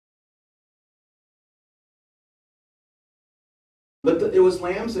But it was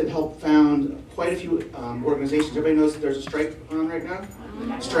Lambs that helped found quite a few organizations. Everybody knows that there's a strike on right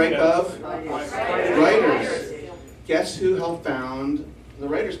now? Strike of writers. Guess who helped found the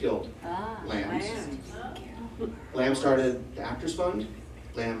Writers Guild? Lambs. Lambs started the Actors Fund.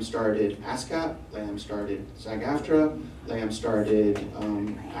 Lambs started ASCAP. Lambs started SAG-AFTRA. Lambs started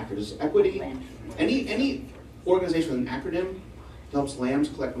Actors Equity. Any organization with an acronym helps Lambs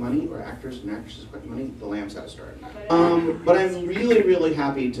collect money, or actors and actresses collect money, the Lambs got to start. But I'm really, really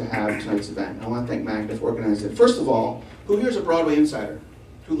happy to have tonight's event. I want to thank Magda for organizing it. First of all, who here is a Broadway insider?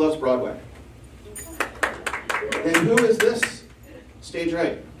 Who loves Broadway? And who is this? Stage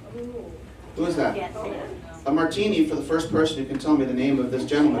right. Who is that? A martini for the first person who can tell me the name of this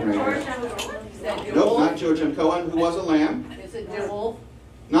gentleman right here. Nope, not George M. Cohen, who was a lamb. Is it the wolf?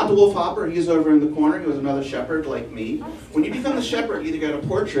 Not the wolf hopper, he's over in the corner, he was another shepherd like me. When you become the shepherd, you either get a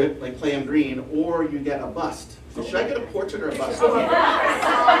portrait, like Clam Green, or you get a bust. So should I get a portrait or a bust?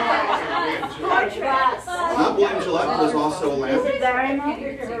 Not William Gillette, who was also a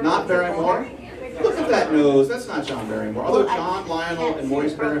lamb. Not Barrymore. Look at that nose, that's not John Barrymore. Although John, Lionel, and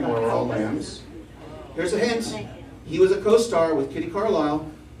Maurice Barrymore were all lambs. Here's a hint. He was a co-star with Kitty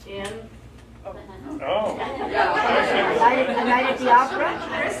Carlisle. Oh. A Night at the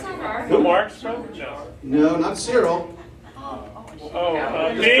Opera? The Marx No. No, not Cyril.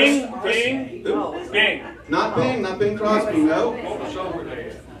 Bing. Bing. Not Bing Crosby, no.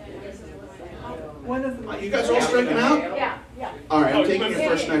 You guys are all striking out? Yeah. All right, I'm taking your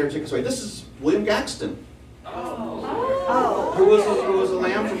first Schneider tickets away. This is William Gaxton, Oh. who was a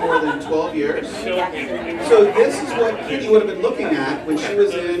lamb for more than 12 years. So this is what Kitty would have been looking at when she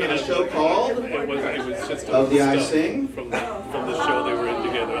was in a show called It was just Of the I Sing. From the show they were in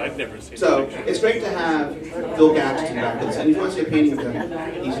together. I've never seen So the it's great to have Bill Gaxton back with us. And if you want to see a painting of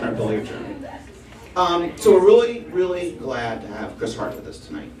him, he's in our billiard room. So we're really, really glad to have Chris Hart with us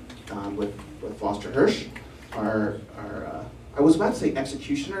tonight, with Foster Hirsch, our I was about to say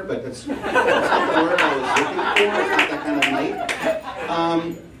executioner, but that's not the word I was looking for. It's not that kind of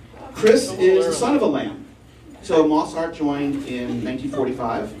night. Chris is the son of a lamb. So Moss Hart joined in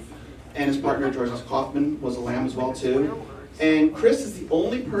 1945, and his partner George S. Kaufman was a lamb as well too. And Chris is the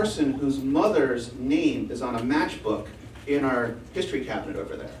only person whose mother's name is on a matchbook in our history cabinet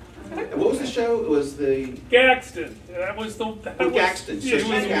over there. And what was the show? It was the Gaxton. That was the. Gaxton. So It was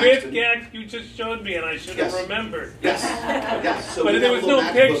with Gaxton. Gaxton. You just showed me, and I should have remembered. Yes. So But we there have was a little no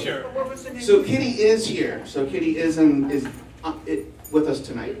matchbook. picture. So Kitty is here. So Kitty is with us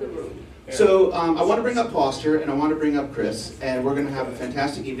tonight. So I want to bring up Foster and I want to bring up Chris, and we're going to have a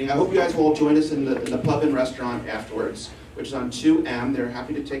fantastic evening. I hope you guys will all join us in the pub and restaurant afterwards, which is on 2M. They're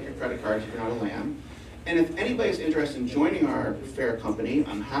happy to take your credit cards if you're not a lamb. And if anybody's interested in joining our fair company,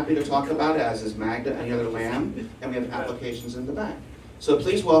 I'm happy to talk about it, as is Magda, any other lamb, and we have applications in the back. So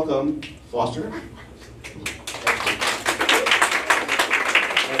please welcome Foster.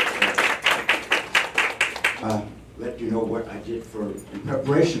 Let you know what I did in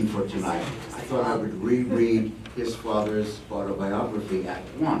preparation for tonight. I thought I would reread his father's autobiography, Act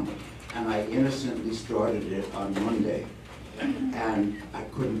 1, and I innocently started it on Monday, and I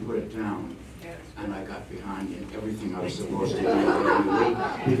couldn't put it down. And I got behind in everything I was supposed to do every week,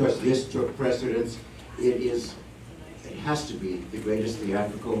 because this took precedence. It has to be the greatest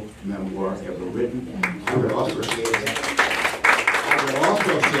theatrical memoir ever written. I would also say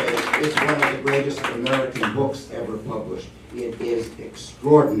it's one of the greatest American books ever published. It is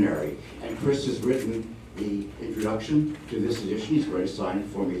extraordinary. And Chris has written the introduction to this edition. He's going to sign it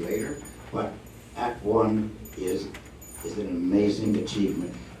for me later. But Act 1 is an amazing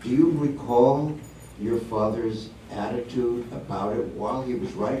achievement. Do you recall your father's attitude about it while he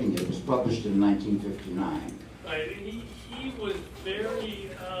was writing it? It was published in 1959. He was very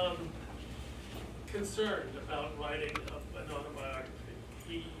concerned about writing an autobiography.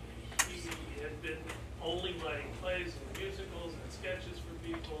 He had been only writing plays and musicals and sketches for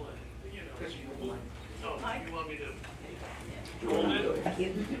people, and you want me to hold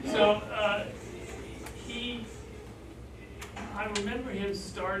it? So I remember him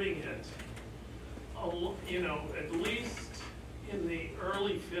starting it, at least in the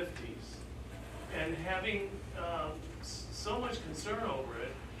early 50s, and having so much concern over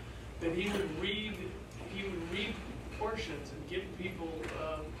it that he would read portions and give people.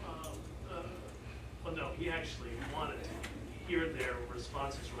 Well, no, he actually wanted to hear their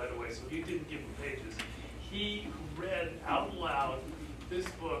responses right away, so he didn't give them pages. He read out loud this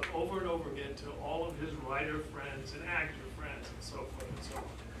book over and over again to all of his writer friends and actor friends and so forth and so on.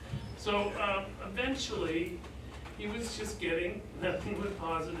 So eventually, he was just getting nothing but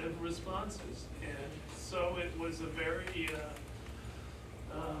positive responses, and so it was a very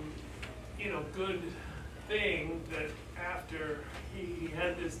you know, good thing that after he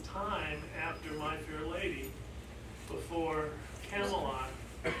had this time after My Fair Lady, before Camelot,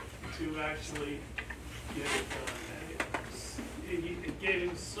 to actually get it done. And it gave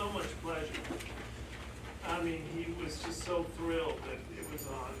him so much pleasure. I mean, he was just so thrilled that it was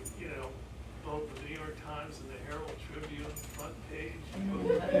on, you know, both the New York Times and the Herald Tribune front page.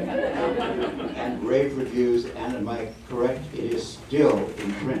 And rave reviews, and am I correct, it is still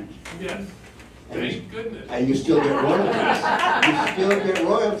in print? Yes. Thank goodness. And you still get royalties. You still get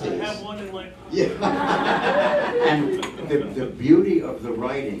royalties. I have one in my pocket. Yeah. And the beauty of the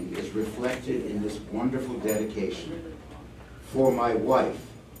writing is reflected in this wonderful dedication. For my wife,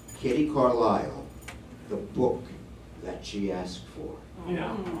 Kitty Carlisle, the book that she asked for.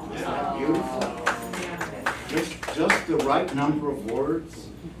 Yeah. Isn't that beautiful? Just the right number of words.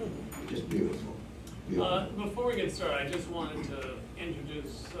 Just beautiful. Beautiful. Before we get started, I just wanted to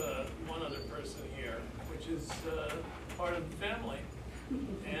introduce one other person here, which is part of the family,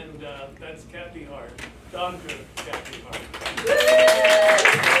 and that's Kathy Hart, Dr. Kathy Hart.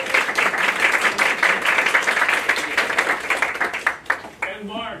 And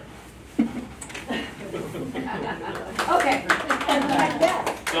Mark. Okay.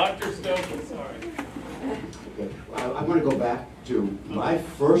 Dr. Stoker, sorry. Okay. I want to go back to my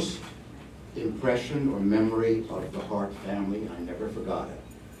first impression or memory of the Hart family. I never forgot it.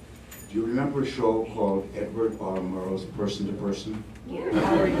 Do you remember a show called Edward R. Murrow's Person to Person? Yeah.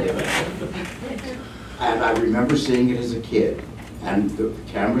 And I remember seeing it as a kid. And the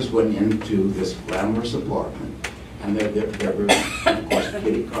cameras went into this glamorous apartment. And there were, of course,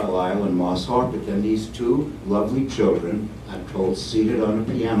 Kitty Carlisle and Moss Hart, but then these two lovely children, I'm told, seated on a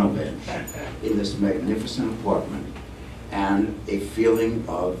piano bench in this magnificent apartment. And a feeling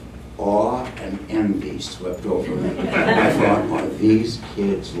of awe and envy swept over me. I thought, are these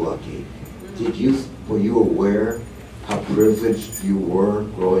kids lucky? Were you aware how privileged you were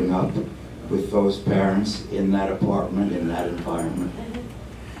growing up with those parents in that apartment, in that environment?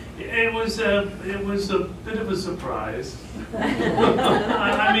 It was a bit of a surprise.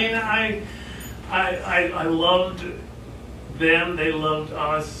 I mean, I loved them. They loved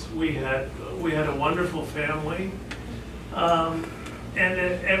us. We had a wonderful family. And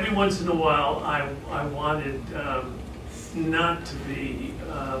every once in a while, I wanted not to be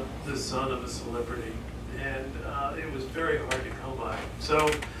the son of a celebrity, and it was very hard to come by. So,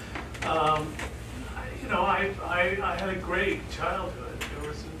 you know, I had a great childhood. There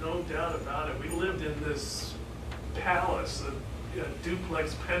was no doubt about it. We lived in this palace, a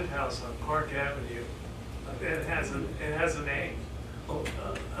duplex penthouse on Park Avenue. It has a name,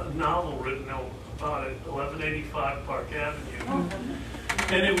 a novel written about it, 1185 Park Avenue.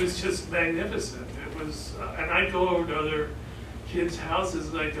 And it was just magnificent. It was, and I'd go over to other kids' houses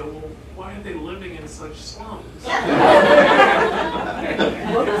and I'd go, well, why are they living in such slums? I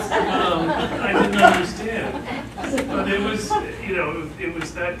didn't understand. But it was, you know, it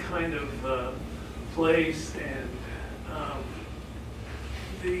was that kind of place, and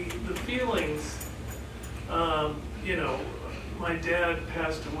the feelings, you know, my dad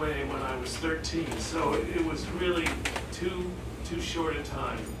passed away when I was 13, so it was really too short a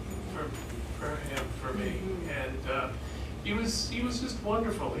time for him, for me, and he was just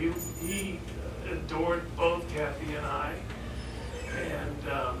wonderful. He adored both Kathy and I, and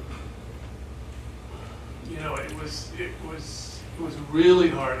you know, it was really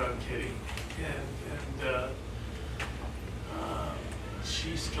hard on Kitty, and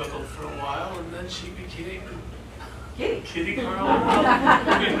she struggled for a while, and then she became Kitty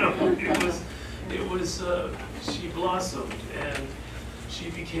Carlisle. You know, it was she blossomed, and she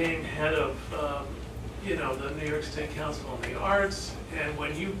became head of you know, the New York State Council on the Arts. And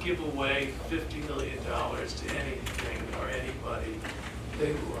when you give away $50 million to anything or anybody,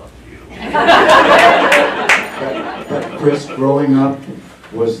 they love you. But Chris, growing up,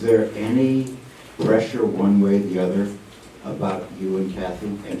 was there any pressure one way or the other about you and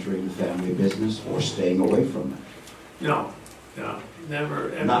Kathy entering the family business or staying away from it? No, never.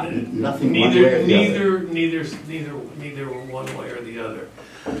 Nothing one way or the other. Neither one way or the other.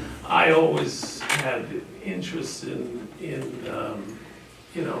 I always had interest in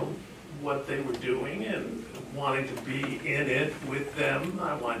you know, what they were doing and wanting to be in it with them.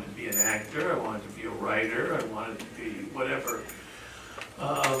 I wanted to be an actor. I wanted to be a writer. I wanted to be whatever.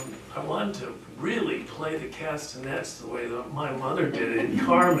 I wanted to really play the castanets the way that my mother did in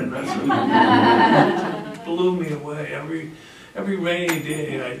Carmen. That's what blew me away. Every rainy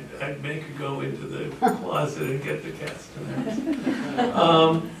day, I'd make her go into the closet and get the castanets.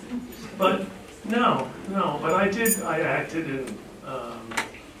 But no, but I acted in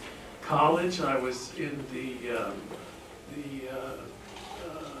College, I was in the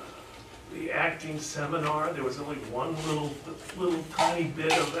acting seminar. There was only one little tiny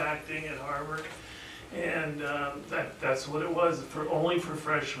bit of acting at Harvard, and that's what it was, only for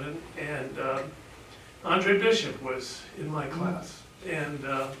freshmen. And Andre Bishop was in my class, and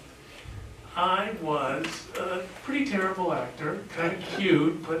I was a pretty terrible actor, kind of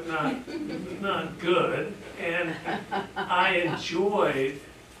cute, but not good. And I enjoyed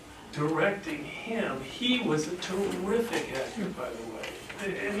directing him. He was a terrific actor, by the way.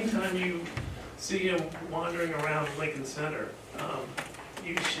 Anytime you see him wandering around Lincoln Center,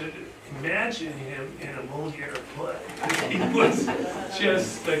 you should imagine him in a Moliere play. He was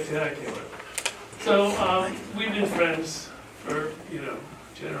just spectacular. So we've been friends for,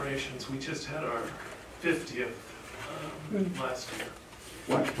 generations. We just had our 50th last year.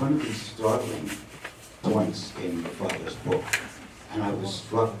 One of the startling points in your father's book, and I was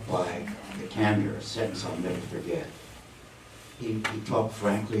struck by the candor, a sentence I'll never forget. He talked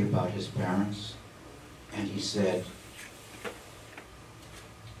frankly about his parents, and he said,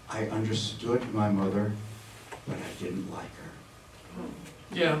 "I understood my mother, but I didn't like her."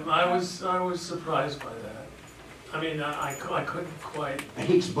 Yeah, I was surprised by that. I mean, I couldn't quite. And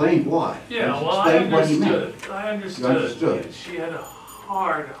he explained why. Yeah, he well, I understood. I understood. You understood. She had a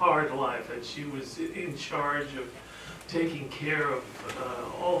hard life, and she was in charge of taking care of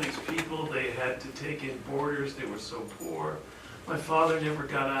all these people. They had to take in boarders. They were so poor. My father never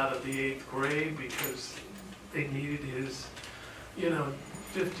got out of the 8th grade because they needed his,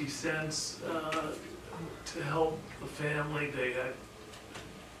 50 cents to help the family. They had,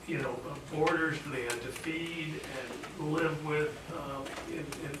 boarders they had to feed and live with in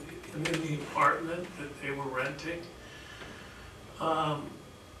the apartment that they were renting.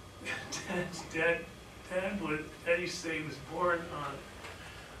 Dad used to say he was born on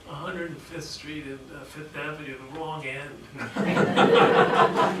 105th Street and 5th Avenue, the wrong end.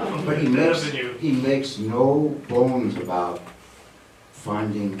 But he makes no bones about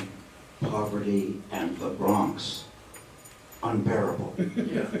finding poverty and the Bronx unbearable.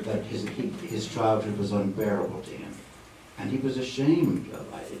 Yeah. That his childhood was unbearable to him. And he was ashamed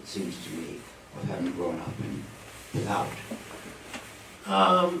of, it seems to me, of having grown up without.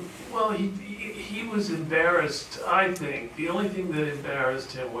 Well, he was embarrassed, I think. The only thing that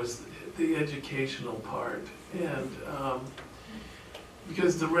embarrassed him was the educational part. And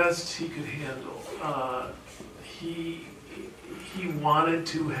because the rest he could handle. He wanted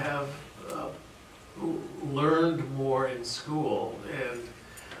to have learned more in school, and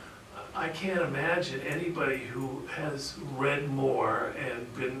I can't imagine anybody who has read more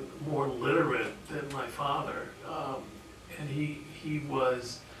and been more literate than my father. And he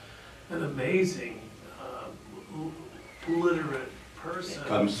was an amazing literate person. It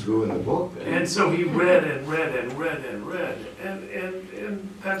comes through in the book. And so he read and read and read and read, and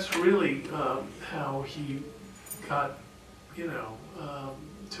that's really how he got,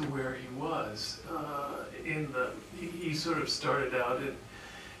 to where he was. He sort of started out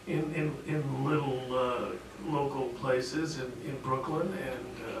in little local places in Brooklyn,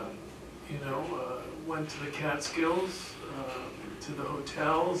 and went to the Catskills, to the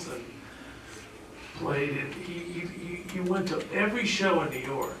hotels, and played it. He went to every show in New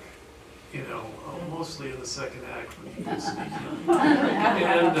York, mostly in the second act when he was sneaking.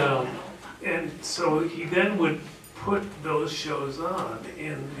 And so he then would put those shows on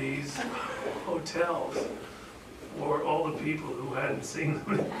in these hotels for all the people who hadn't seen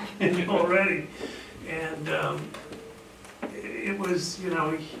them already. And it was,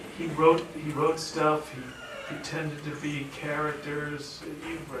 he wrote stuff. He pretended to be characters.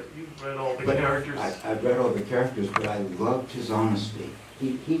 You've read all the characters. I've read all the characters, but I loved his honesty.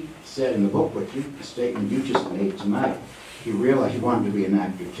 He said in the book, the statement you just made tonight, he realized he wanted to be an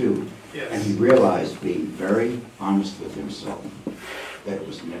actor too. Yes. And he realized, being very honest with himself, that it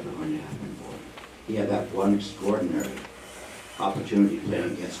was never going to happen for him. He had that one extraordinary opportunity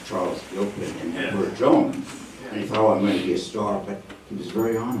playing against Charles Gilpin and Emperor Jones. And he thought, oh, I'm going to be a star. But he was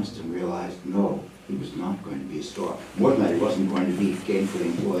very honest and realized, no, he was not going to be a star. More than that, he wasn't going to be gainfully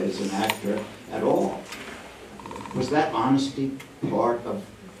employed as an actor at all. Was that honesty part of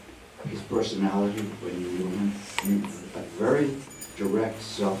his personality when you knew him? I mean, a very direct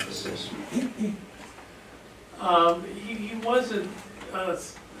self-assessment. He wasn't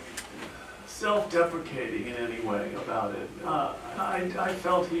self-deprecating in any way about it. I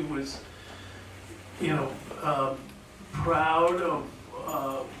felt he was, proud of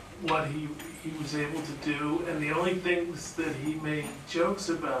what he was able to do, and the only things that he made jokes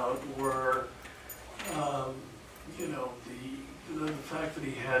about were, the fact that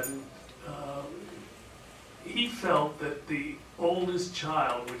he hadn't, he felt that the oldest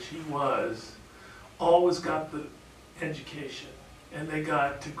child, which he was, always got the education, and they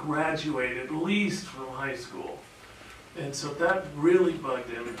got to graduate at least from high school. And so that really bugged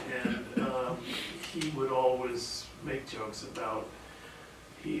him, and he would always make jokes about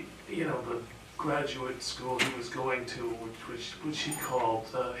the graduate school he was going to, which he called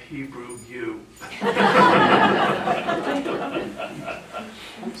Hebrew U.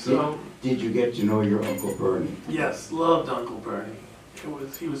 So, did you get to know your Uncle Bernie? yes, loved Uncle Bernie.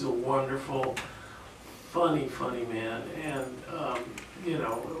 He was a wonderful, funny man, and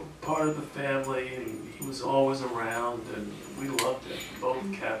part of the family, and he was always around, and we loved him, both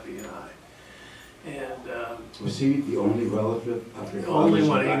Kathy and I. And was he the only relative of your the only father's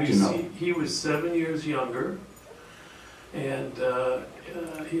one. you got to know? He was 7 years younger, and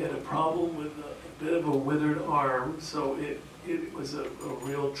he had a problem with a bit of a withered arm, so it was a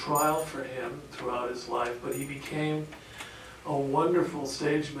real trial for him throughout his life. But he became a wonderful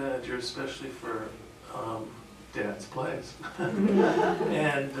stage manager, especially for Dad's plays.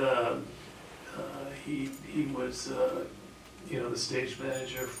 And he was the stage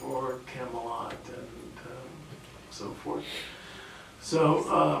manager for Camelot and so forth.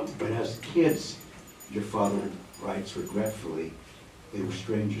 So, but as kids, your father writes regretfully, they were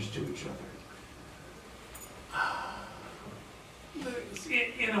strangers to each other.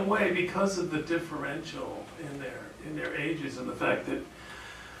 In a way, because of the differential in their ages and the fact that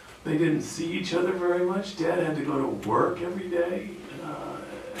they didn't see each other very much. Dad had to go to work every day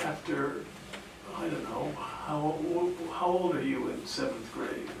after, I don't know, how old are you in 7th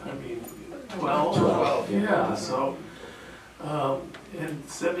grade? I mean, 12? 12. Yeah, so, and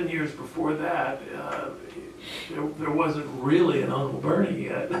 7 years before that, there wasn't really an Uncle Bernie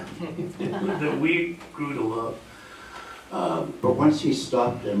yet that we grew to love. But once he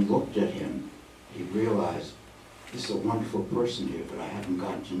stopped and looked at him, he realized, this is a wonderful person here, but I haven't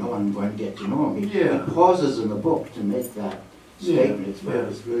gotten to know him. I'm going to get to know him. He pauses in the book to make that statement. It's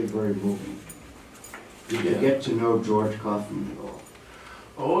really very moving. Did you get to know George Kaufman at all?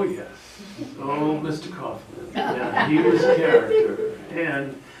 Oh, yes. Oh, Mr. Kaufman. Yeah, he was a character.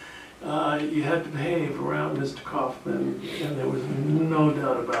 And you had to behave around Mr. Kaufman, and there was no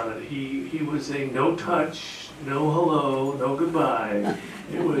doubt about it. He was a no touch, no hello, no goodbye.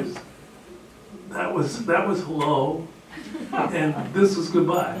 That was hello, and this was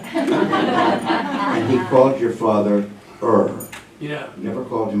goodbye. And he called your father Yeah. Never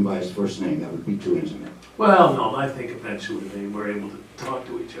called him by his first name. That would be too intimate. Well, no, I think eventually they were able to talk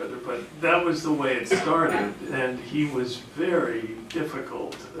to each other, but that was the way it started, and he was very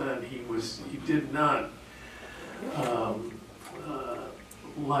difficult, and he did not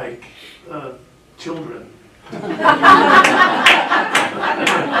like children.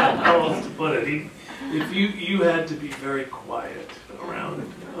 How else to put it? You had to be very quiet around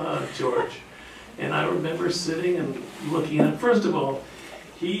George. And I remember sitting and looking at him. First of all,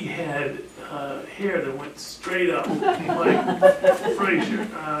 he had hair that went straight up, like Frazier.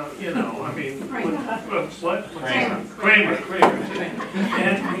 What? Kramer.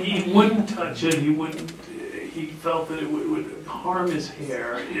 And he wouldn't touch it. He felt that it would harm his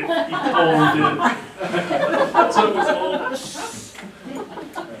hair if he combed it. So it was all.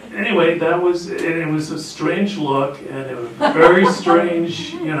 Anyway, it was a strange look, and it was very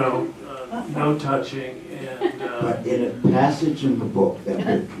strange, no touching. And but in a passage in the book that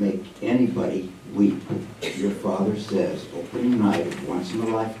would make anybody weep, your father says, opening night of Once in a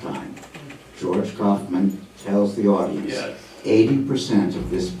Lifetime, George Kaufman tells the audience, 80% of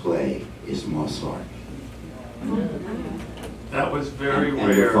this play is Moss Hart. That was very rare.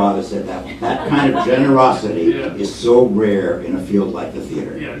 And your father said that kind of generosity is so rare in a field like the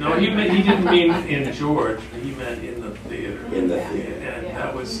theater. Yeah, no, he didn't mean in George, he meant in the theater. In the theater. And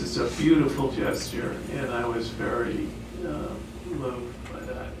that was just a beautiful gesture, and I was very moved by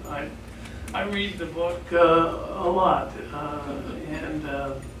that. I read the book a lot, and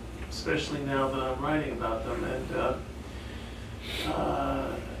especially now that I'm writing about them, and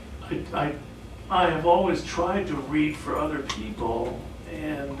I have always tried to read for other people,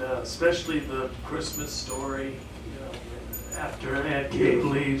 and especially the Christmas story, after Aunt Kate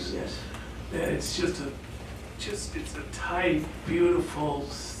leaves. Yes. And it's just a tight, beautiful,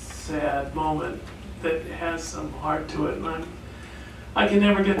 sad moment that has some heart to it, and I can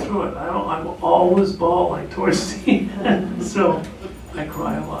never get through it. I'm always bawling towards the end, so I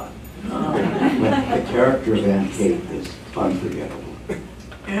cry a lot. The character of Aunt Kate is unforgettable.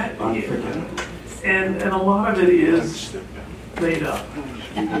 Unforgettable. And a lot of it is made up.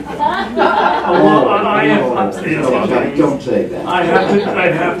 Well, I have, Don't say that. I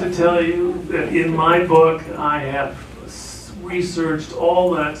have to tell you that in my book, I have researched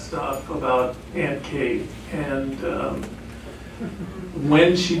all that stuff about Aunt Kate, and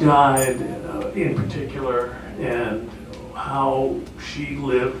when she died in particular, and how she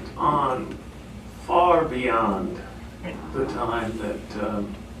lived on far beyond the time that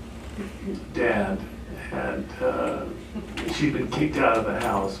Dad had, she'd been kicked out of the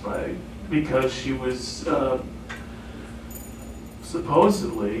house because she was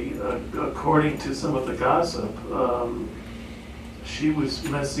supposedly, according to some of the gossip, she was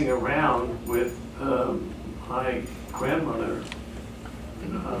messing around with my grandmother,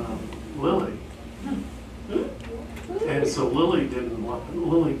 Lily. And so Lily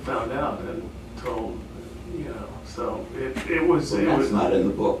found out and told, you know, so it was. That's not in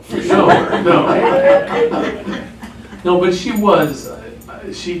the book. No, but she was,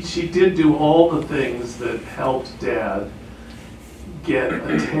 she did do all the things that helped Dad get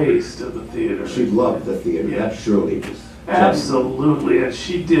a taste of the theater. She loved the theater, Yeah. that surely was. Absolutely, and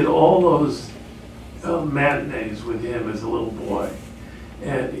she did all those matinees with him as a little boy.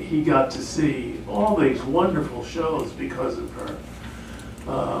 And he got to see all these wonderful shows because of her.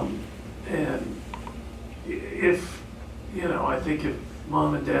 And if, you know, I think if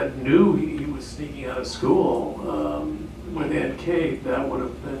Mom and Dad knew he was sneaking out of school with Aunt Kate, that would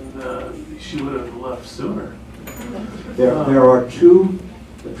have been, she would have left sooner. There are two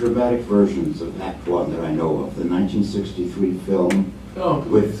dramatic versions of Act One that I know of. The 1963 film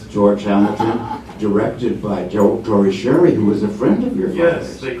with George Hamilton, directed by Dory Sherry, who was a friend of your father's.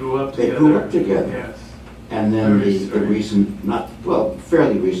 Yes, they grew up together. They grew up together. Yes. And then the recent,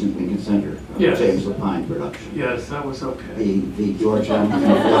 fairly recent Lincoln Center, Yes. James Lapine production. Yes, that was okay. The George Hamilton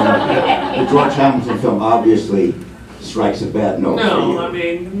film, the George Hamilton film obviously strikes a bad note for you. No, I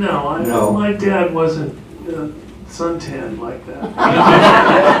mean, no. My dad wasn't suntanned like that.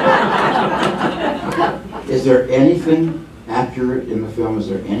 Is there anything accurate in the film? Is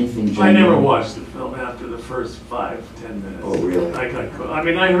there anything genuine? I never watched the film after the first 5-10 minutes. Oh, really? I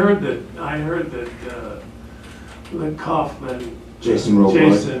heard that the Kaufman, Jason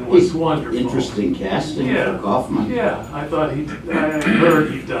Robards. Jason was wonderful. Interesting casting Yeah. for Kaufman. Yeah, I heard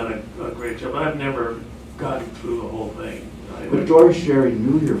he'd done a great job. I've never gotten through the whole thing. But Doris Sherry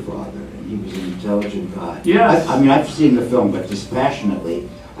knew your father, and he was an intelligent guy. Yes. I mean, I've seen the film, but dispassionately,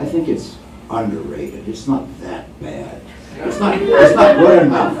 I think it's underrated. It's not that bad. It's not good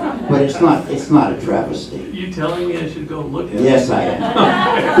enough, but it's not a travesty. You telling me I should go look at it? Yes, I am.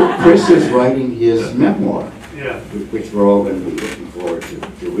 Chris is writing his memoir, Yeah. which we're all going to be looking forward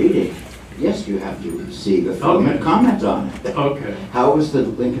to reading. Yes, you have to see the film and comment on it. Okay. How was the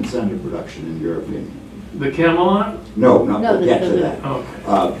Lincoln Center production, in your opinion? The Camelot? No, No, we'll get to that.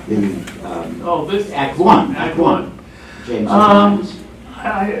 Okay. This Act One. Act One. James Lyons.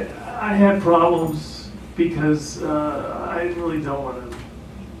 I had problems because I really don't want to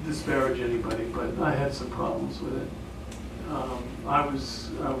disparage anybody, but I had some problems with it. I was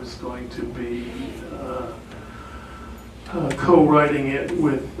going to be co-writing it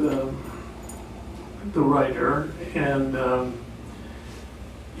with the writer, and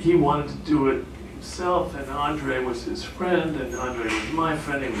he wanted to do it himself, and Andre was his friend, and Andre was my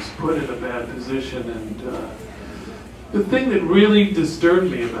friend. He was put in a bad position, and the thing that really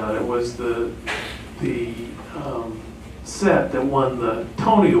disturbed me about it was the set that won the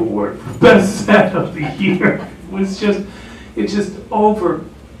Tony Award for Best Set of the Year. It just overran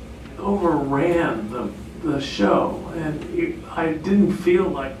the show, and I didn't feel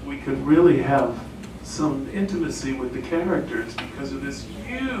like we could really have some intimacy with the characters because of this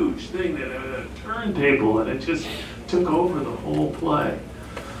huge thing that had a turntable, and it just took over the whole play.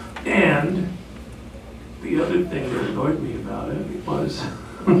 And the other thing that annoyed me about it was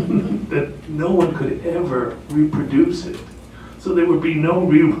that no one could ever reproduce it. So there would be no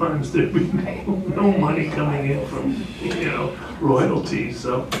reruns, there'd be no money coming in from, royalties.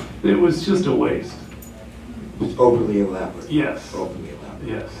 So it was just a waste. It was overly elaborate. Yes. Overly elaborate.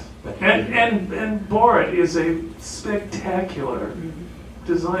 Yes. And Borat is a spectacular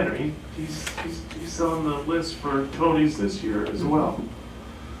designer. He's on the list for Tonys this year as well.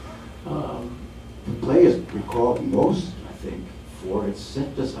 The play is recalled most, I think, for its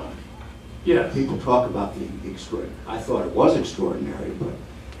set design. Yes. People talk about the extraordinary. I thought it was extraordinary, but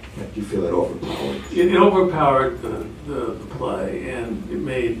you feel it overpowered. It overpowered the play, and it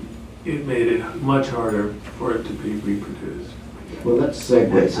made it much harder for it to be reproduced. Well, let's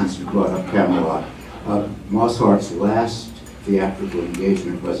segue, since you brought up Camelot. Moss Hart's last theatrical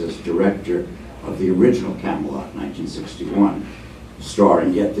engagement was as director of the original Camelot, 1961.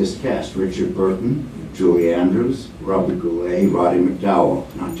 starring, get this cast, Richard Burton, Julie Andrews, Robert Goulet, Roddy McDowell.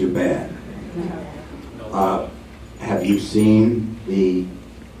 Not too bad. Have you seen the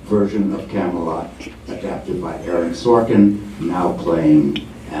version of Camelot adapted by Aaron Sorkin, now playing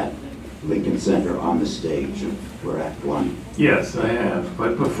at Lincoln Center on the stage? We're Act 1. Yes, I have.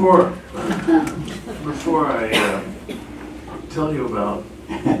 But before I tell you about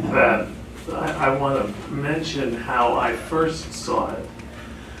that, I want to mention how I first saw it.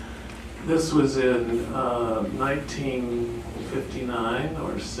 This was in 1959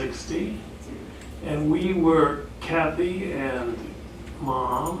 or 60, and we were, Kathy and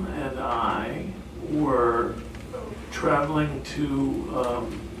Mom and I were traveling to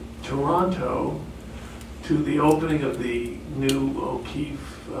Toronto to the opening of the new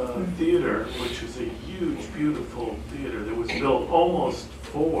O'Keeffe Theater, which is a huge, beautiful theater that was built almost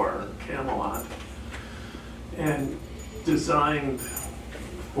for Camelot and designed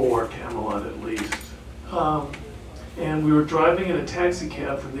for Camelot at least. And we were driving in a taxi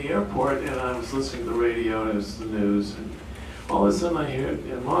cab from the airport, and I was listening to the radio, and it was the news, and all of a sudden I hear,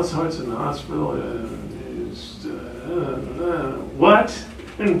 Moss Hart's in the hospital, what?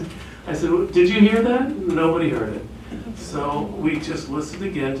 And I said, did you hear that? Nobody heard it. So we just listened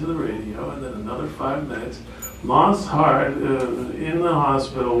again to the radio, and then another 5 minutes, Moss Hart in the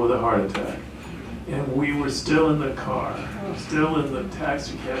hospital with a heart attack. And we were still in the car, still in the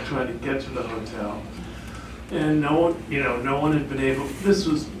taxi cab trying to get to the hotel. And no one, no one had been able, this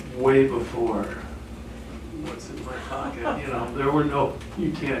was way before what's in my pocket, there were no,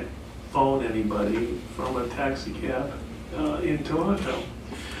 you can't phone anybody from a taxi cab in Toronto.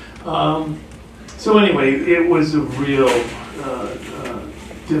 So anyway, it was a real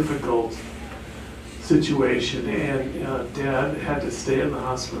difficult situation, and Dad had to stay in the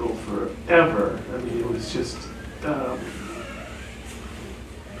hospital forever. I mean, it was just,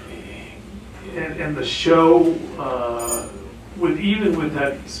 and the show, even with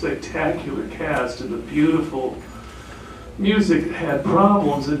that spectacular cast and the beautiful music, had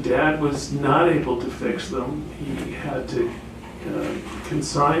problems, and Dad was not able to fix them. He had to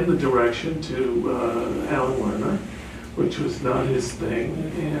consign the direction to Alan Werner, which was not his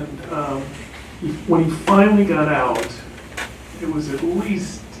thing. And when he finally got out, it was at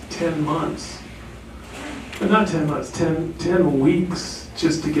least 10 months, but not 10 months, 10 weeks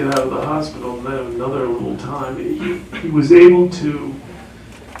just to get out of the hospital, and then another little time. He was able to,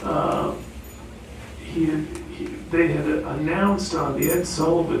 they had announced on the Ed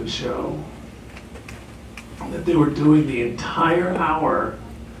Sullivan Show that they were doing the entire hour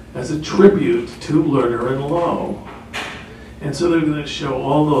as a tribute to Lerner and Lowe. And so they're going to show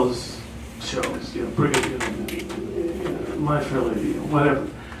all those shows, My Fair Lady, whatever.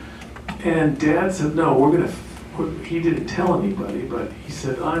 And Dad said, no, he didn't tell anybody, but he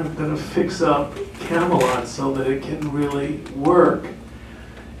said, I'm going to fix up Camelot so that it can really work.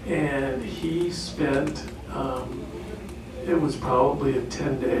 And he spent, it was probably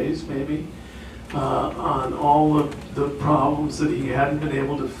 10 days maybe, on all of the problems that he hadn't been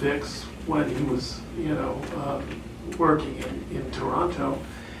able to fix when he was, working in Toronto.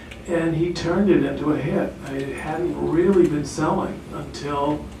 And he turned it into a hit. It hadn't really been selling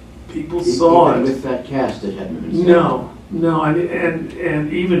until people saw it. Even with that cast, it hadn't been selling. No. I mean,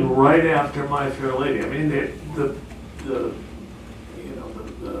 and even right after My Fair Lady, I mean,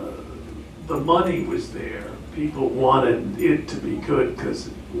 the money was there. People wanted it to be good because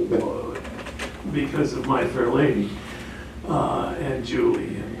of My Fair Lady and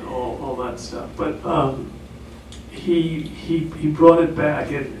Julie and all that stuff. But he brought it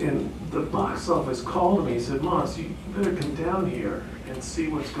back, and the box office called me. He said, Moss, you better come down here and see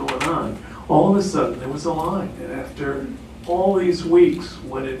what's going on. All of a sudden, there was a line. And after all these weeks,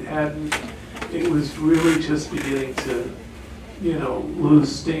 when it was really just beginning to, lose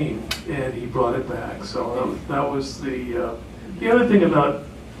steam, and he brought it back. So that was the other thing about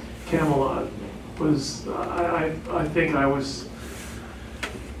Camelot was, I think I was,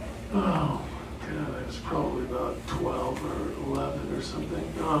 I was probably about 12 or 11 or something.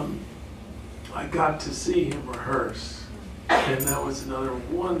 I got to see him rehearse, and that was another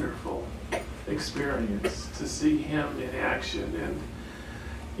wonderful experience to see him in action.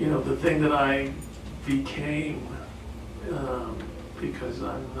 And the thing that I became, because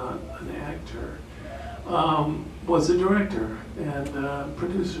I'm not an actor, was a director and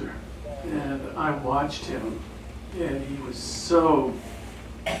producer. And I watched him, and he was so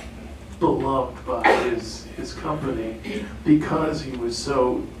beloved by his company because he was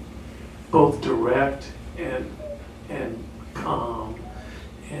so both direct and calm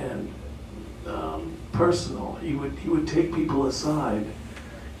and personal. He would take people aside.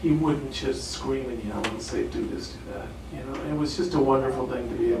 He wouldn't just scream and yell and say, do this, do that. You know, it was just a wonderful thing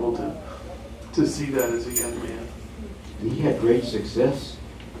to be able to see that as a young man. And he had great success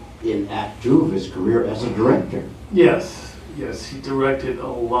in Act 2 of his career as a director. Yes, yes, he directed a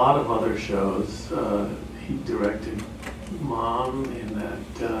lot of other shows. He directed Mom in that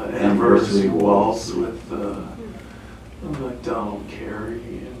Anniversary Waltz with Donald Carey.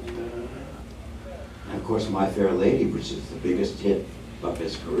 And of course, My Fair Lady, which is the biggest hit of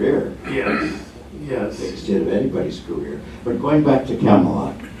his career. Yes, yes. Biggest hit of anybody's career. But going back to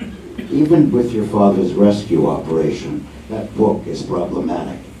Camelot, even with your father's rescue operation, that book is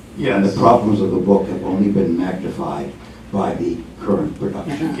problematic. Yes. And the problems of the book have only been magnified by the current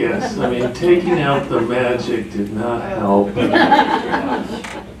production. Yes, I mean, taking out the magic did not help.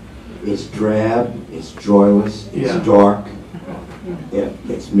 It's drab, it's joyless, it's dark,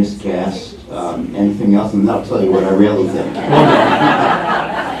 it's miscast. Anything else, and I'll tell you what I really think.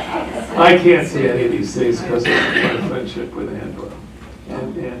 I can't say any of these things because of my friendship with Andrew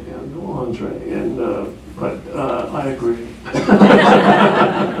and Andre, but I agree.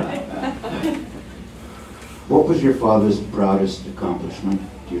 What was your father's proudest accomplishment?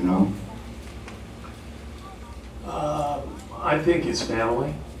 Do you know? I think his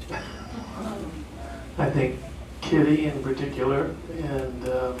family. I think Kitty in particular, and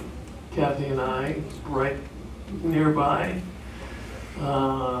Kathy and I, right nearby.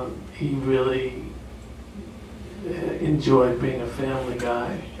 He really enjoyed being a family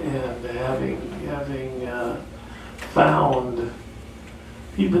guy, and having found,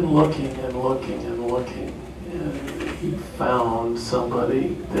 he'd been looking and looking and looking, and he found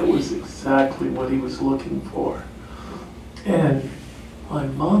somebody that was exactly what he was looking for. And my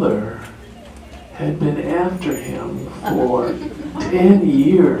mother had been after him for 10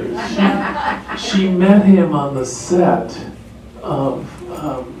 years. She met him on the set of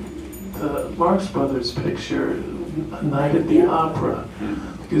the Marx Brothers picture, A Night at the Opera,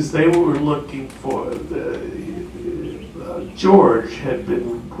 because they were looking for George had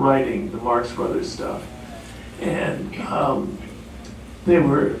been writing the Marx Brothers stuff, and they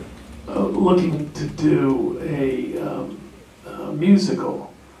were looking to do a musical.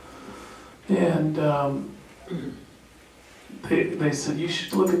 And they said, you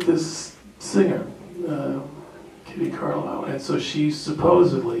should look at this singer, Kitty Carlisle. And so she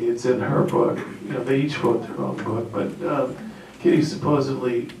supposedly, it's in her book, you know, they each wrote their own book, but Kitty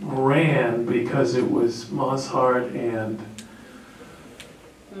supposedly ran because it was Moss Hart and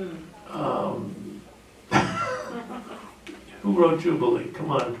who wrote Jubilee?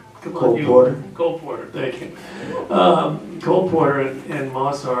 Come on. Cole Porter. Cole Porter, thank you. Cole Porter and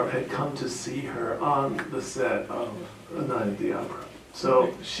Moss Hart had come to see her on the set of A Night at the Opera.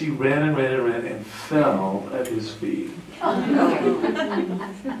 So she ran and ran and ran and fell at his feet.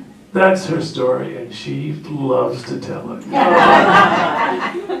 That's her story, and she loves to tell it.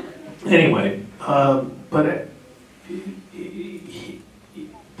 Anyway, but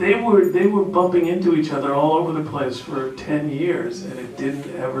they were bumping into each other all over the place for 10 years, and it didn't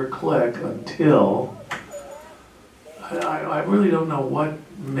ever click until I really don't know what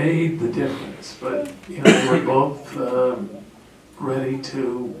made the difference, but you know, they were both ready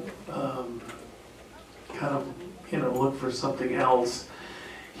to kind of, you know, look for something else.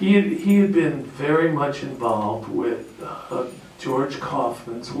 He had been very much involved with George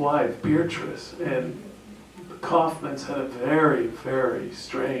Kaufman's wife, Beatrice, and the Kaufmans had a very, very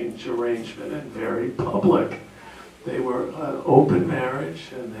strange arrangement and very public. They were an open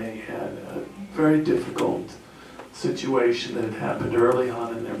marriage, and they had a very difficult situation that had happened early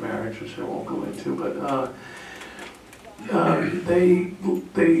on in their marriage, which I won't go into, but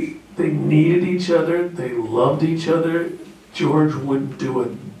they needed each other, they loved each other. George wouldn't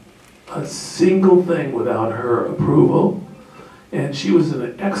do a single thing without her approval, and she was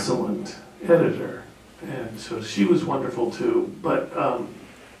an excellent editor, and so she was wonderful too, but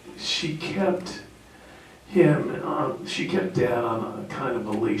she kept Dad on a kind of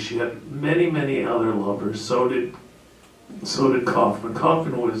a leash. She had many, many other lovers. So did Kaufman.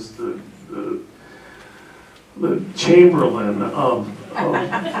 Kaufman was the Chamberlain of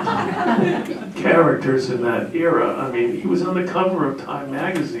characters in that era. I mean, he was on the cover of Time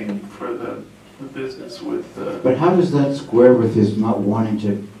magazine for the business with... But how does that square with his not wanting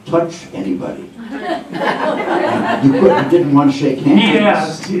to touch anybody? You didn't want to shake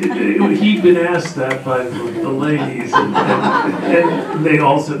hands. He'd been asked that by the ladies, and they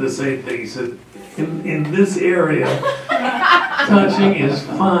all said the same thing. He said, in this area, touching is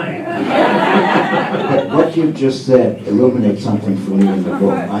fine. But what you just said illuminates something for me in the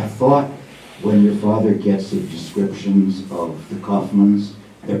book. I thought when your father gets the descriptions of the Kaufmans,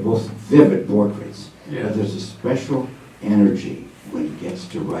 they're both vivid portraits. Yeah. But there's a special energy when he gets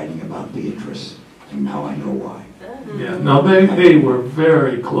to writing about Beatrice, and now I know why. Yeah, no, they were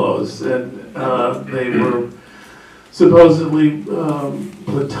very close, and they were supposedly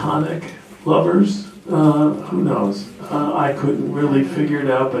platonic lovers. Who knows? I couldn't really figure it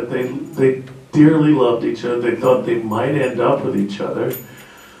out, but they dearly loved each other. They thought they might end up with each other,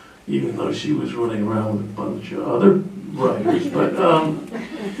 even though she was running around with a bunch of other writers. But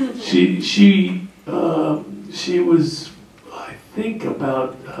she was, I think,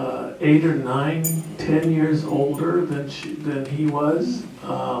 about 8 or 9, 10 years older than he was,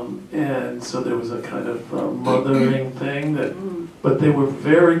 and so there was a kind of mothering thing but they were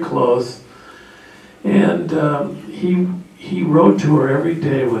very close, and he wrote to her every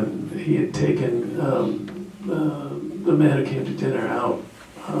day when he had taken the man who came to dinner out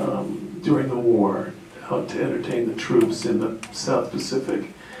during the war, out to entertain the troops in the South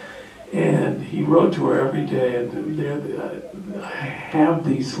Pacific. And he wrote to her every day, and I have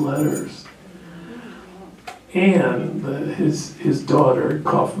these letters. And his daughter,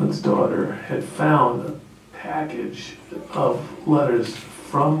 Kaufman's daughter, had found a package of letters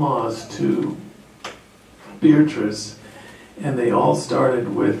from Moss to Beatrice, and they all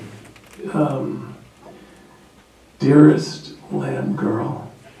started with, "Dearest lamb girl."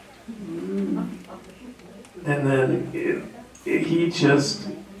 And then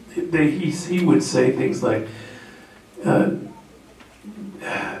he would say things like,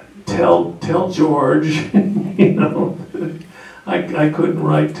 tell George, you know, I couldn't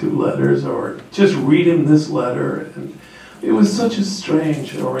write 2 letters, or just read him this letter. And it was such a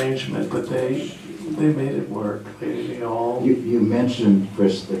strange arrangement, but they made it work. They all... You mentioned,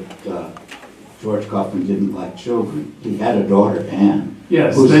 Chris, that George Kaufman didn't like children. He had a daughter, Anne.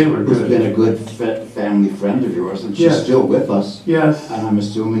 Yes, they were good. Who's been a good family friend of yours, and she's Yes. still with us. Yes. And I'm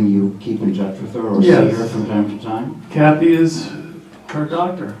assuming you keep in touch with her or Yes. see her from time to time? Kathy is her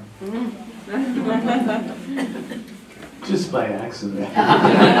doctor. Just by accident.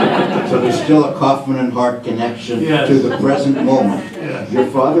 So there's still a Kaufman and Hart connection Yes. to the present moment. Yes. Your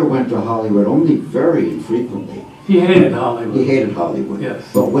father went to Hollywood only very infrequently. He hated Hollywood. He hated Hollywood. Yes.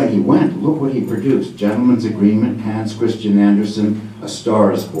 But when he went, look what he produced. Gentleman's Agreement, Hans Christian Andersen, A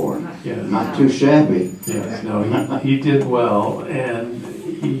Star is Born. Yes. Not too shabby. Yes, no, he did well, and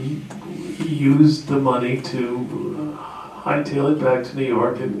he used the money to hightail it back to New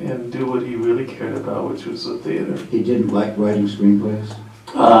York and do what he really cared about, which was the theater. He didn't like writing screenplays?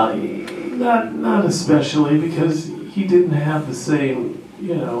 Not especially, because he didn't have the same,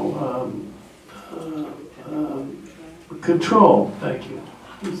 you know, control. Thank you.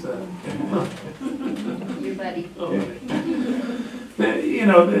 Who's that? Your buddy. Okay. You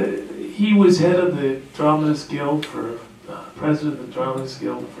know, he was head of the Dramatists Guild for, president of the Dramatists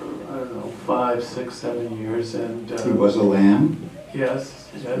Guild for, I don't know, 5, 6, 7 years, and He was a lamb? yes,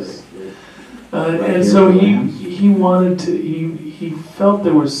 yes. And so he wanted to, he felt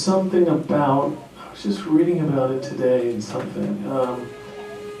there was something about, I was just reading about it today in something,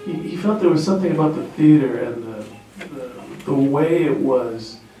 he felt there was something about the theater and the way it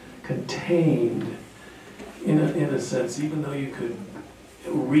was contained, in a sense, even though you could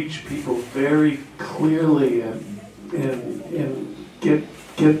reach people very clearly and get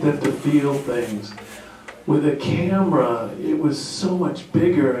them to feel things. With a camera, it was so much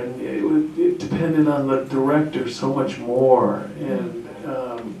bigger, and it depended on the director so much more. And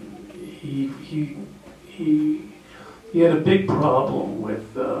he had a big problem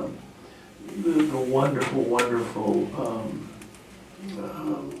with the wonderful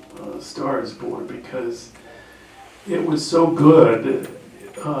Star is Born, because it was so good,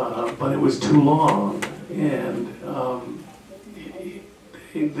 but it was too long, and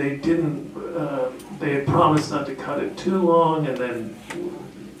they didn't. They had promised not to cut it too long, and then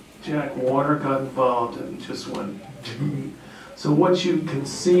Jack Warner got involved and just went. So what you can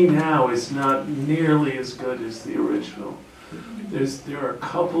see now is not nearly as good as the original. There are a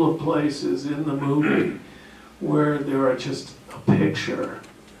couple of places in the movie where there are just a picture,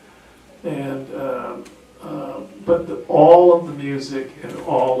 and but all of the music and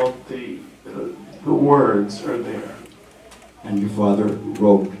all of the words are there. And your father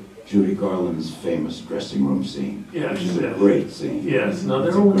wrote Judy Garland's famous dressing room scene, Yes, which is a yes. great scene. Yes, no,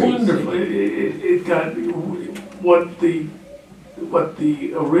 It's they're a great wonderful. scene. It got what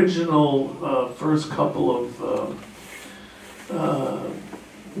the original first couple of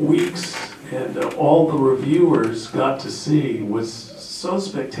weeks and all the reviewers got to see was so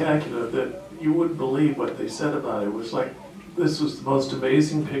spectacular that you wouldn't believe what they said about it. It was like this was the most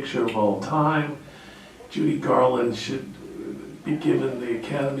amazing picture of all time. Judy Garland should be given the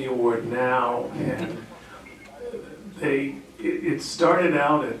Academy Award now, and it started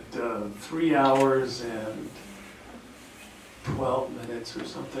out at 3 hours and 12 minutes or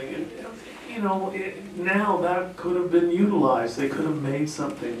something, and you know, now that could have been utilized. They could have made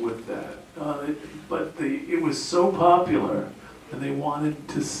something with that, but it was so popular, and they wanted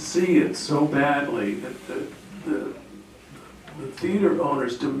to see it so badly that the theater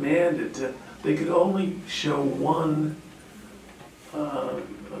owners demanded that they could only show one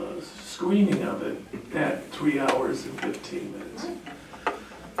screening of it at 3 hours and 15 minutes.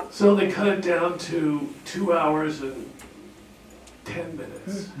 So they cut it down to 2 hours and 10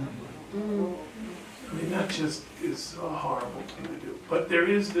 minutes. I mean, that just is a horrible thing to do. But there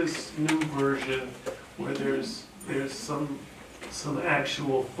is this new version where there's some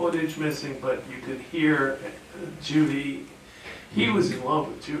actual footage missing, but you could hear Judy. He was in love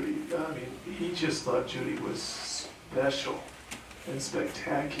with Judy. I mean, he just thought Judy was special and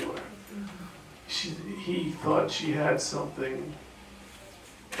spectacular. He thought she had something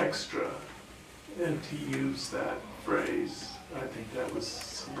extra, and to use that phrase, I think that was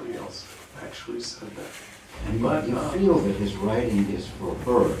somebody else actually said that. And But, you feel that his writing is for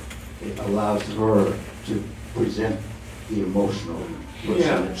her. It allows her to present the emotional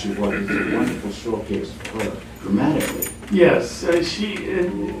person that she was. It's a wonderful showcase for her, dramatically. Yes,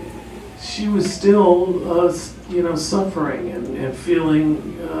 she was still, you know, suffering and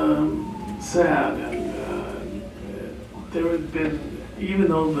feeling sad, and there had been, even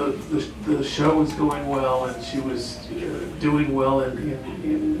though the show was going well and she was doing well in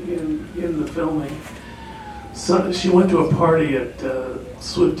the filming, so she went to a party at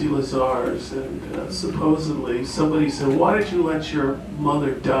Swifty Lazar's, and supposedly somebody said, "Why did you let your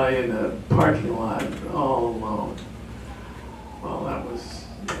mother die in a parking lot all alone?" Well, that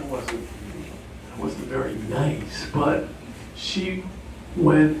wasn't very nice, but she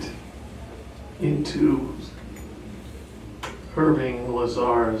went into Irving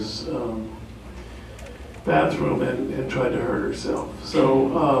Lazar's bathroom and tried to hurt herself.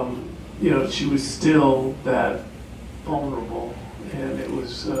 So, you know, she was still that vulnerable, and it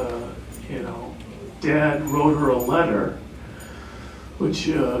was, you know, Dad wrote her a letter, which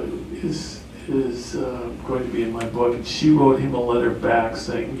is going to be in my book, and she wrote him a letter back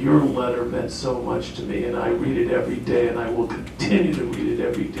saying, "Your letter meant so much to me, and I read it every day, and I will continue to read it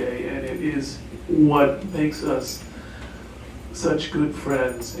every day, and it is what makes us such good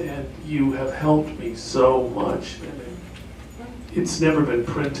friends, and you have helped me so much." And it's never been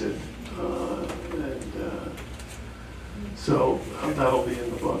printed, so that'll be in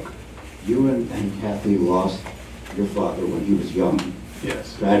the book. You and Kathy lost your father when he was young.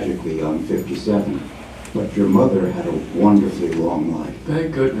 Yes. Tragically young, 57. But your mother had a wonderfully long life.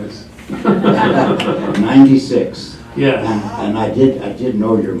 Thank goodness. 96. Yes. And I did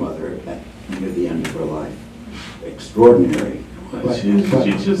know your mother near the end of her life. Extraordinary. But She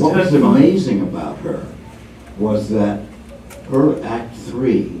just what had was fun. amazing about her was that her Act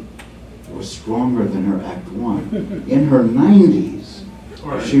 3 was stronger than her Act 1. In her 90s,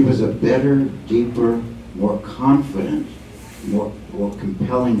 Right. she was a better, deeper, more confident, more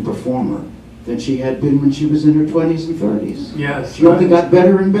compelling performer than she had been when she was in her 20s and 30s. Yes. She only got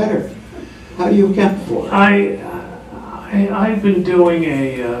better and better. How do you account for it? I've been doing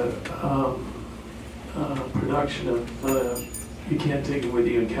a production of You Can't Take It With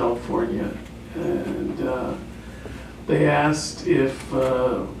You in California, and they asked if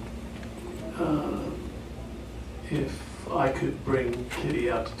I could bring Kitty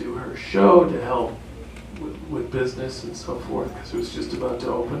out to do her show to help with business and so forth, because it was just about to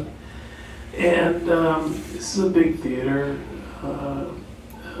open. And this is a big theater,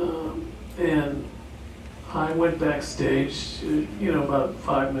 and I went backstage, you know, about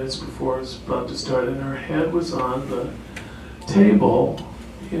 5 minutes before it was about to start, and her head was on the table,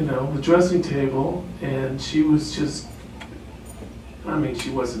 you know, the dressing table, and she was just, I mean, she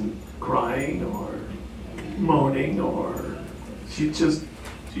wasn't crying or moaning, or she just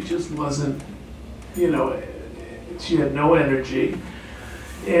wasn't, you know, she had no energy.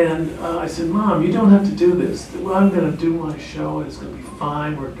 And I said, "Mom, you don't have to do this. Well, I'm going to do my show, and it's going to be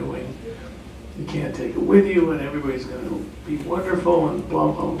fine. We're doing You Can't Take It With You, and everybody's going to be wonderful, and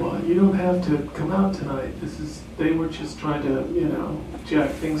blah, blah, blah. You don't have to come out tonight. They were just trying to, you know,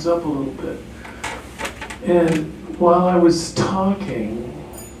 jack things up a little bit." And while I was talking,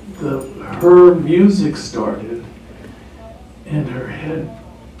 her music started, and her head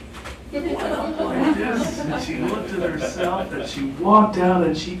like this, and she looked at herself, and she walked out,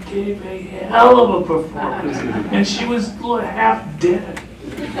 and she gave a hell of a performance, and she was half dead.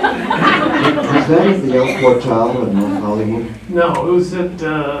 Was that at the El Portal in North Hollywood? No, it was at,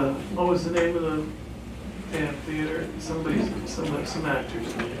 what was the name of the damn theater? Some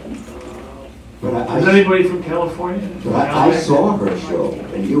actor's name. But Is anybody from California? I saw her show,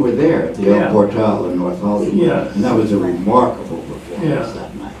 and you were there at the Yeah. El Portal in North Hollywood. Yes. And that was a remarkable performance Yeah.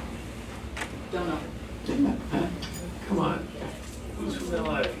 that night. Don't know. Come on. Who's from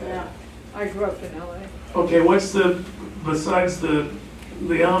LA? Yeah, I grew up in LA. Okay, what's the, besides the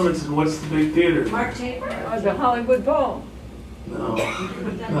Almonds, and what's the big theater? Mark Taper? The Hollywood Bowl. No.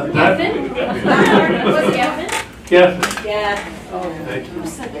 Not Geffen? that. Was Geffen? Geffen. Yeah. Thank you. Who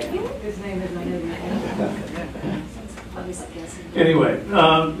said that? You? His name is I was guessing. Anyway,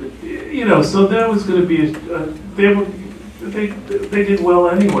 you know, so that was going to be, they did well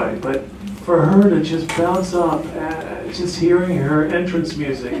anyway, but for her to just bounce up, just hearing her entrance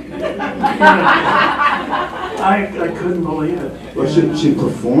music, I couldn't believe it. Well, she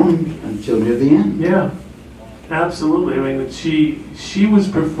performed until near the end. Yeah, absolutely. I mean, she was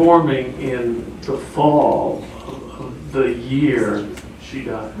performing in the fall of the year she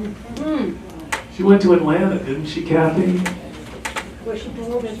died. She went to Atlanta, didn't she, Kathy? Well, she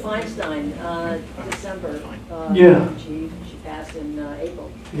performed in Feinstein, December. Yeah. She passed in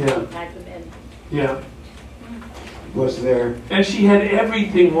April. Yeah. Packed them in. Yeah. Was there, And she had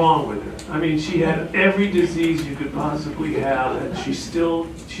everything wrong with her. I mean, she had every disease you could possibly have, and she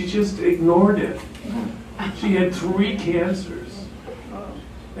just ignored it. She had 3 cancers,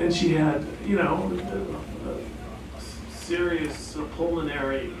 and she had, you know, serious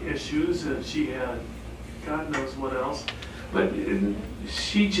pulmonary issues, and she had God knows what else. But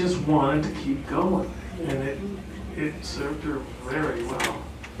she just wanted to keep going, and it served her very well.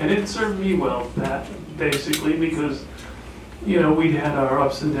 And it served me well, that basically, because, you know, we'd had our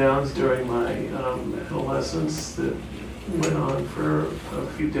ups and downs during my adolescence that went on for a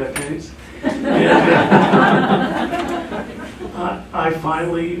few decades. And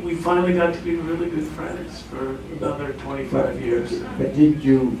we finally got to be really good friends for another 25 years. but did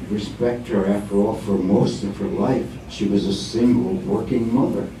you respect her after all for most of her life? She was a single working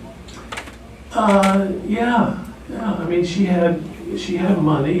mother. Yeah. I mean, she had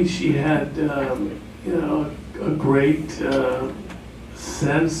money. She had, you know, a great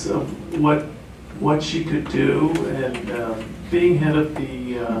sense of what she could do, and being head of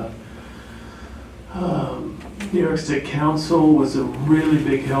the New York State Council was a really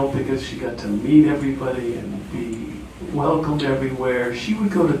big help because she got to meet everybody and be welcomed everywhere. She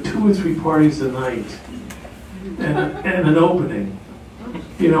would go to 2 or 3 parties a night and an opening.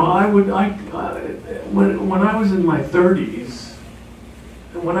 You know, when I was in my 30s,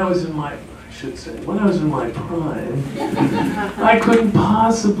 when I was in my prime, I couldn't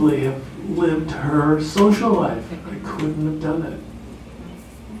possibly have lived her social life. I couldn't have done it.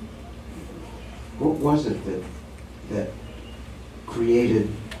 What was it that created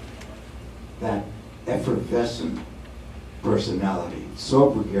that effervescent personality, so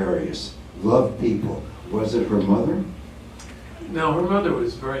gregarious, loved people? Was it her mother? No, her mother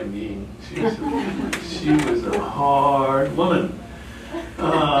was very mean. She was a hard woman.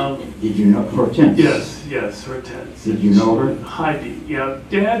 Did you know Hortense? Yes, Hortense. Did you know her? Heidi, yeah.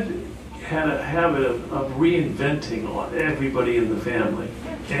 Dad had a habit of reinventing everybody in the family.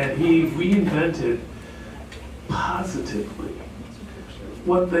 And he reinvented positively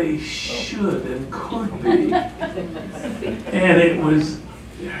what they should and could be. And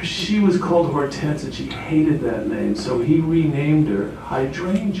she was called Hortense, and she hated that name, so he renamed her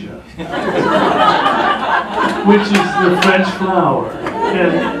Hydrangea, which is the French flower.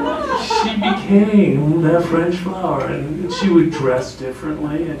 And she became that French flower, and she would dress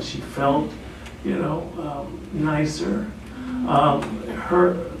differently, and she felt, you know, nicer.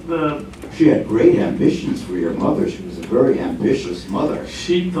 She had great ambitions for your mother. She was a very ambitious mother.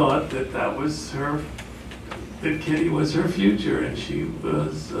 She thought that that Kitty was her future, and she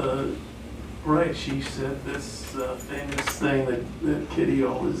was right. She said this famous thing that Kitty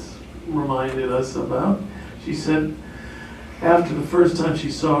always reminded us about. She said after the first time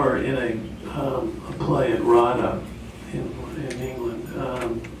she saw her in a play at RADA in England,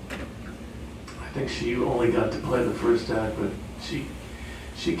 I think she only got to play the first act, but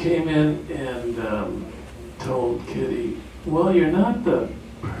she came in and told Kitty, "Well, you're not the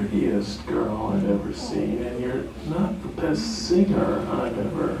prettiest girl I've ever seen, and you're not the best singer I've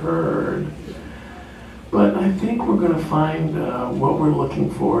ever heard, but I think we're going to find what we're looking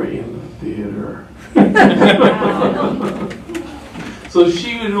for in the theater." So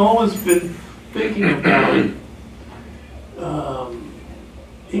she had always been thinking about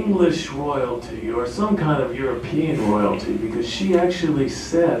English royalty or some kind of European royalty, because she actually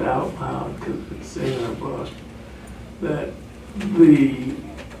said out loud, because it's in her book, that the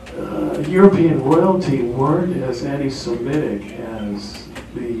European royalty weren't as anti-Semitic as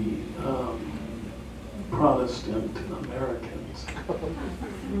the Protestant Americans.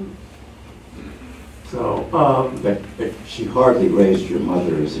 So, But she hardly raised your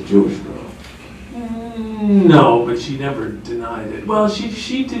mother as a Jewish girl. no, but she never denied it. Well,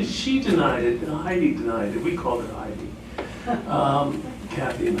 she denied it. Heidi denied it. We called her Heidi.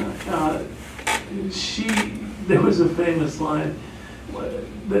 Kathy and I. There was a famous line.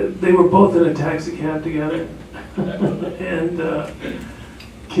 They were both in a taxi cab together, and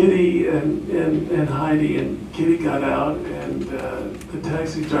Kitty and Heidi and Kitty got out, and the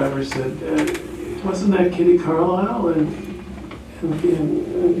taxi driver said, "Wasn't that Kitty Carlisle?" And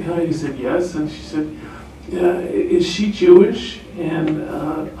Heidi said yes, and she said, "Is she Jewish?" And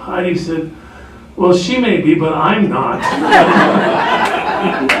Heidi said, "Well, she may be, but I'm not."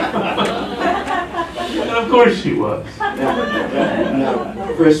 And of course she was.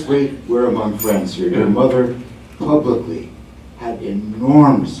 Now, Chris, we're among friends here. Your mother publicly had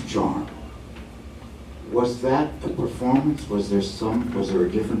enormous charm. Was that a performance? Was there a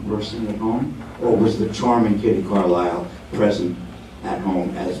different person at home? Or was the charming Kitty Carlisle present at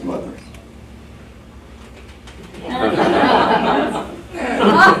home as mother?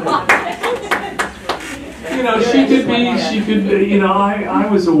 You know, she could be, I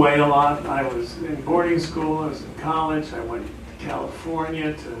was away a lot. I was in boarding school, I was in college, I went to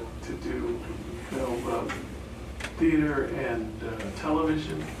California to do theater and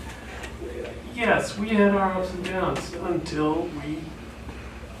television. Yes, we had our ups and downs until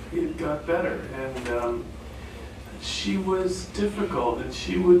it got better. And she was difficult, and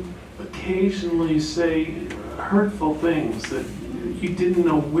she would occasionally say hurtful things that you didn't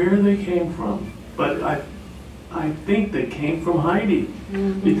know where they came from. But I think they came from Heidi,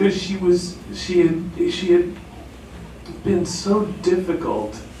 because she had been so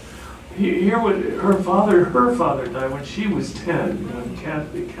difficult. Her father died when she was 10,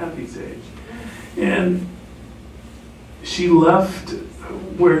 Kathy's age, and she left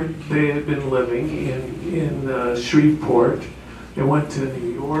where they had been living in Shreveport. They went to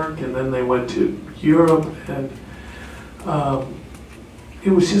New York, and then they went to Europe, and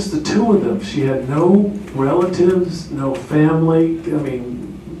it was just the two of them. She had no relatives, no family. I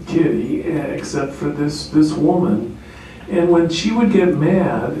mean, Kitty, except for this woman. And when she would get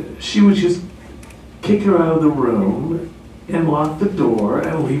mad, she would just kick her out of the room and lock the door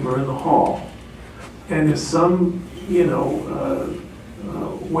and leave her in the hall. And if some,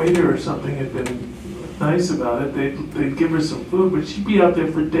 waiter or something had been nice about it, they'd give her some food, but she'd be out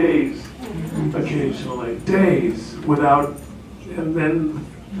there for days, occasionally, days without. And then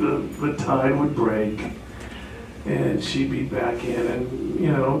the tide would break, and she'd be back in,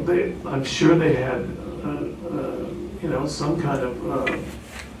 and I'm sure they had some kind of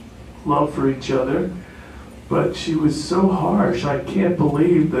love for each other, but she was so harsh. I can't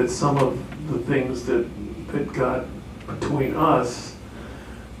believe that some of the things that got between us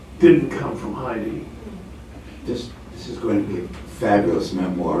didn't come from Heidi. This is going to be a fabulous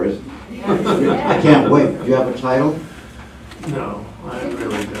memoir, isn't it? I can't wait. Do you have a title? No, I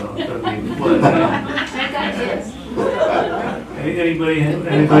really don't. I mean, what?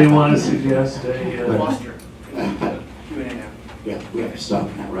 Anybody want to suggest a? Foster. Q&A now. Yeah, we have to stop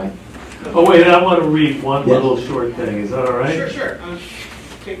now, right? Oh wait, I want to read one little short thing. Is that all right? Sure.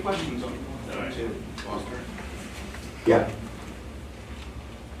 Take questions on to Foster. Yeah.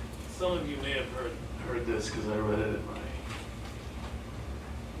 Some of you may have heard this because I read it in my.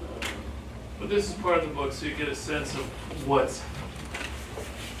 But this is part of the book, so you get a sense of what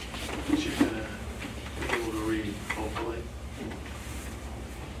you're going to be able to read, hopefully.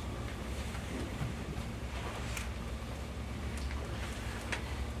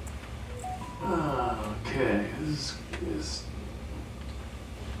 Okay, this is.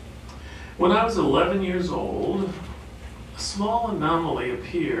 When I was 11 years old, a small anomaly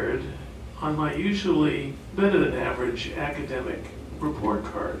appeared on my usually better than average academic report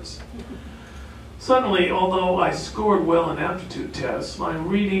cards. Suddenly, although I scored well in aptitude tests, my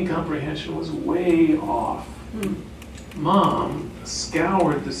reading comprehension was way off. Mom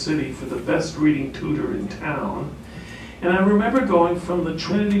scoured the city for the best reading tutor in town, and I remember going from the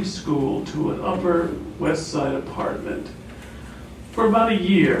Trinity School to an Upper West Side apartment For about a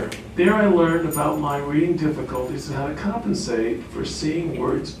year, there I learned about my reading difficulties and how to compensate for seeing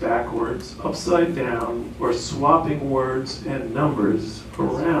words backwards, upside down, or swapping words and numbers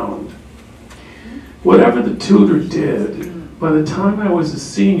around. Whatever the tutor did, by the time I was a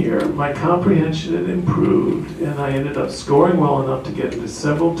senior, my comprehension had improved, and I ended up scoring well enough to get into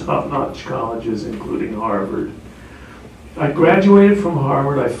several top-notch colleges, including Harvard. I graduated from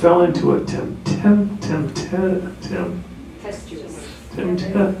Harvard. I fell into a tempestuous.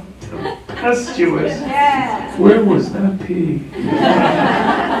 Where was that P?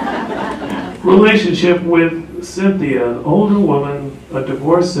 Relationship with Cynthia, an older woman, a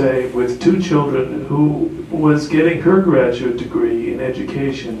divorcee with 2 children, who was getting her graduate degree in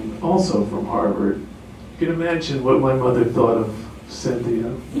education, also from Harvard. You can imagine what my mother thought of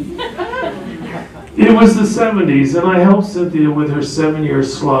Cynthia. It was the 70s, and I helped Cynthia with her 7-year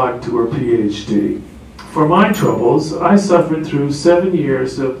slog to her PhD. For my troubles, I suffered through 7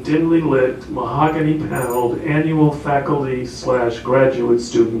 years of dimly lit, mahogany-paneled annual faculty/graduate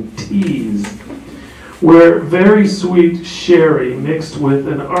student teas, where very sweet sherry mixed with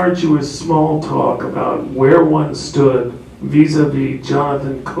an arduous small talk about where one stood vis-a-vis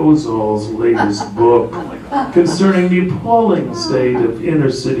Jonathan Kozol's latest book concerning the appalling state of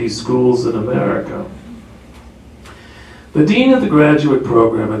inner-city schools in America. The dean of the graduate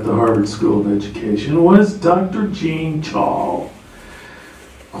program at the Harvard School of Education was Dr. Jean Chall.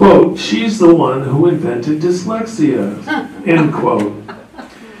 Quote, "She's the one who invented dyslexia," end quote,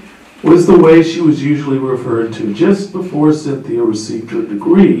 was the way she was usually referred to. Just before Cynthia received her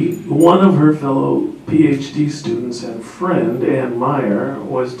degree, one of her fellow PhD students and friend, Ann Meyer,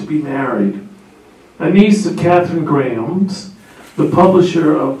 was to be married. A niece of Katharine Graham's, the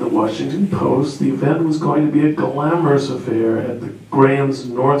publisher of the Washington Post. The event was going to be a glamorous affair at the Graham's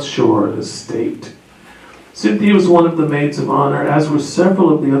North Shore estate. Cynthia was one of the maids of honor, as were several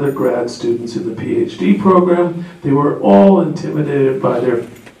of the other grad students in the PhD program. They were all intimidated by their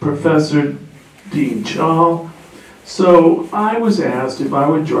professor, Dean Chall. So I was asked if I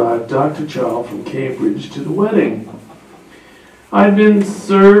would drive Dr. Chall from Cambridge to the wedding. I'd been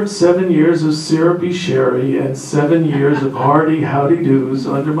served 7 years of syrupy sherry and 7 years of hearty howdy-doos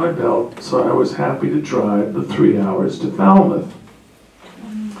under my belt, so I was happy to drive the 3 hours to Falmouth.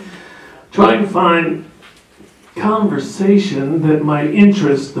 Trying to find conversation that might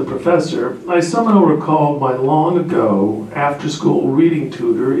interest the professor, I somehow recalled my long ago after-school reading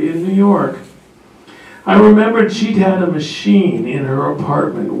tutor in New York. I remembered she'd had a machine in her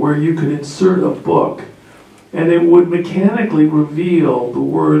apartment where you could insert a book, and it would mechanically reveal the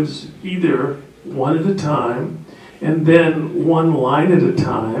words either one at a time, and then one line at a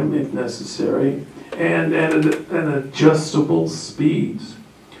time, if necessary, and at an adjustable speeds.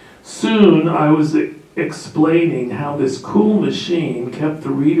 Soon I was explaining how this cool machine kept the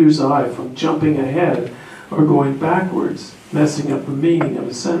reader's eye from jumping ahead or going backwards, messing up the meaning of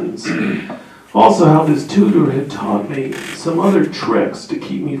a sentence. Also how this tutor had taught me some other tricks to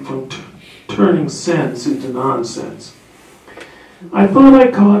keep me from turning sense into nonsense. I thought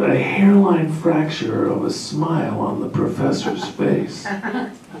I caught a hairline fracture of a smile on the professor's face.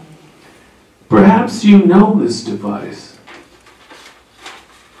 Perhaps you know this device.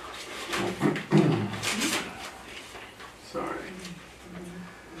 Sorry.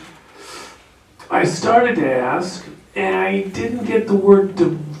 I started to ask, and I didn't get the word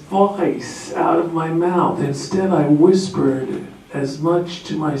device out of my mouth. Instead, I whispered, as much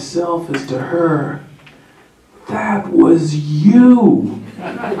to myself as to her, "That was you!"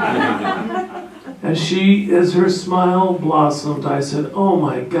 As her smile blossomed, I said, "Oh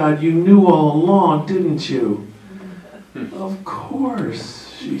my God, you knew all along, didn't you?" "Of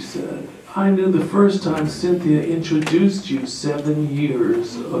course," she said. "I knew the first time Cynthia introduced you 7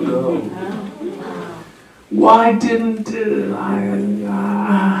 years ago." "Why didn't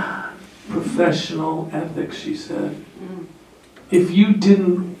I? Professional ethics," she said. "If you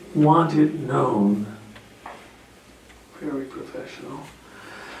didn't want it known." Very professional.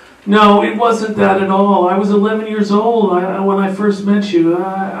 "No, it wasn't that at all. I was 11 years old when I first met you.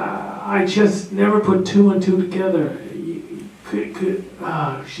 I just never put 2 and 2 together."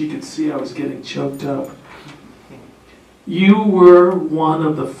 She could see I was getting choked up. "You were one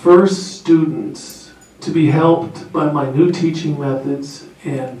of the first students to be helped by my new teaching methods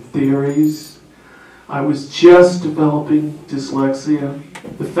and theories. I was just developing dyslexia.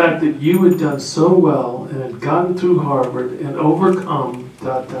 The fact that you had done so well and had gotten through Harvard and overcome ...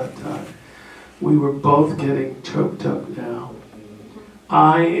 We were both getting choked up now.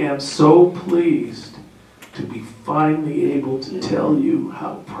 I am so pleased to be finally able to tell you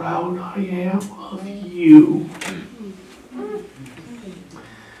how proud I am of you."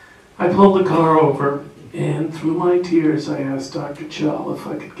 I pulled the car over, and through my tears, I asked Dr. Chow if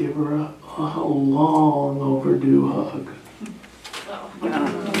I could give her a long overdue hug.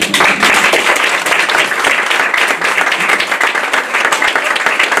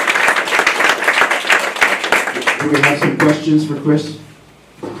 Do we have some questions for Chris?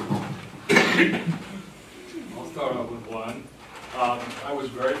 I'll start off with one. I was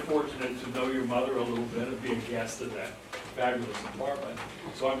very fortunate to know your mother a little bit and be a guest at that fabulous apartment.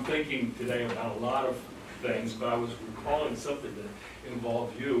 So I'm thinking today about a lot of things, but I was recalling something that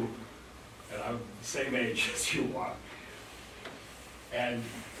involved you, and I'm the same age as you are. And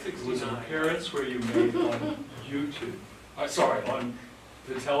it was an appearance where you made on YouTube. On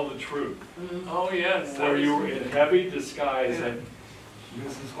To Tell the Truth. Oh, yes. Where you were in heavy disguise and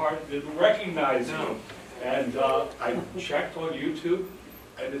Mrs. Hart didn't recognize you. And I checked on YouTube,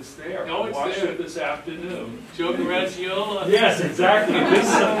 and it's there. Oh, it's Watched there. it this afternoon. Joe Garagiola. Yes, exactly.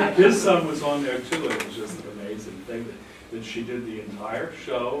 His son was on there too. It was just an amazing thing that she did the entire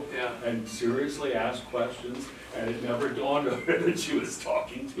show and seriously asked questions, and it never dawned on her that she was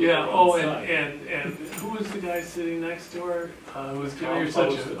talking to her own son. And who was the guy sitting next to her? Who was giving her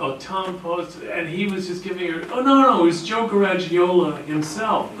Tom such Poston. a Tom Post, and he was just giving her. Oh no, it was Joe Garagiola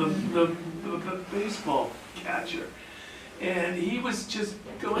himself, the baseball catcher. And he was just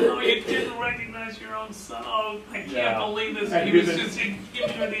going, oh, you didn't recognize your own son. Oh, I can't believe this. And He was just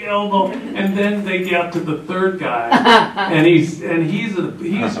giving her the elbow. And then they get to the third guy, and he's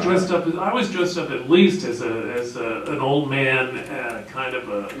dressed up. I was dressed up at least as an old man, kind of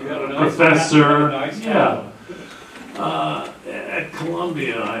a You had a nice professor. hat, you had a nice hat. At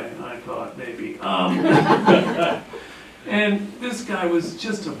Columbia, I thought maybe. And this guy was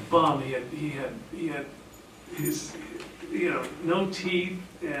just a bum. He had his, no teeth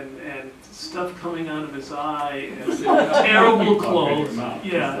and stuff coming out of his eye and terrible clothes.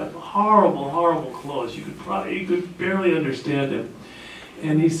 Yeah, horrible clothes. You could barely understand him.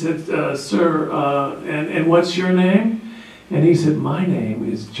 And he said, "Sir, and what's your name?" And he said, "My name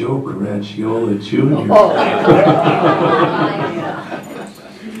is Joe Garagiola Jr."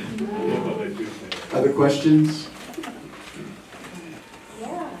 Other questions?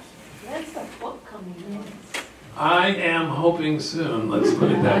 Yeah, that's the book coming in. I am hoping soon, let's put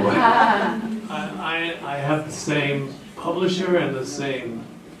it that way. I have the same publisher and the same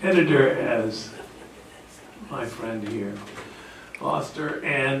editor as my friend here, Foster,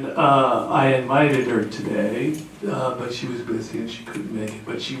 and I invited her today, but she was busy and she couldn't make it,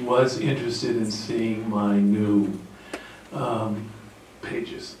 but she was interested in seeing my new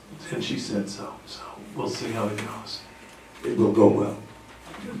pages, and she said so we'll see how it goes. It will go well.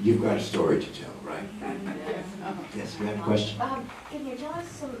 You've got a story to tell, right? Yes, we have a question. Can you tell us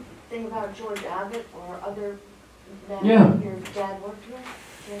something about George Abbott or other men Yeah. your dad worked with?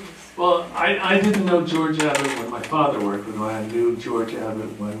 Please. Well, I didn't know George Abbott when my father worked with him. I knew George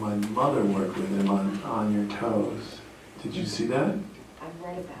Abbott when my mother worked with him on Your Toes. Did you see that? I've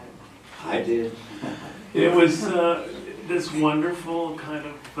read about it. I did. It was this wonderful kind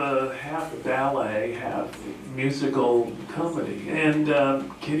of half ballet, half musical comedy. And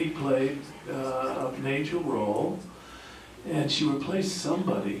Kitty played a major role, and she replaced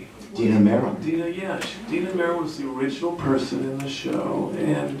somebody. Dina Merrill. Dina Merrill was the original person in the show,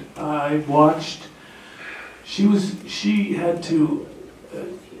 and I watched. She had to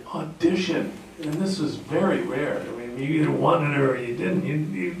audition, and this was very rare. I mean, you either wanted her or you didn't.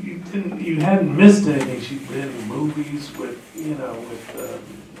 You hadn't missed anything. She'd been in movies with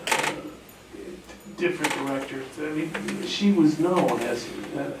different directors. I mean, she was known as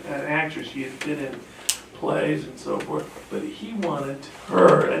an actress. She had been in plays and so forth, but he wanted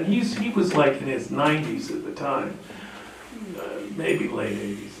her, and he was like in his 90s at the time, maybe late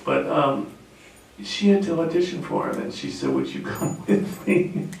 80s, but she had to audition for him, and she said, "Would you come with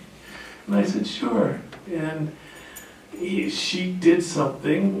me?" And I said, "Sure." And she did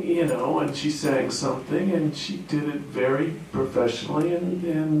something, and she sang something, and she did it very professionally,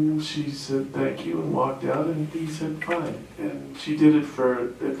 and she said thank you and walked out, and he said fine. And she did it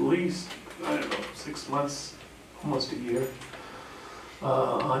for at least, I don't know, 6 months, almost a year,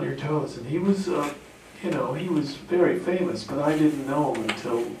 on Your Toes. And he was, he was very famous, but I didn't know him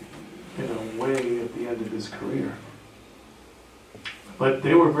until, way at the end of his career. But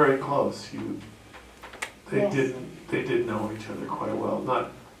they were very close. Yes. They did know each other quite well.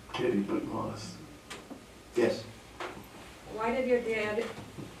 Not Kitty, but Moss. Yes. Why did your dad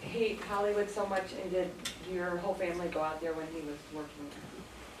hate Hollywood so much, and did your whole family go out there when he was working there?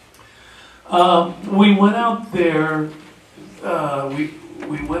 We went out there.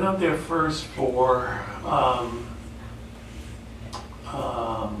 We went out there first for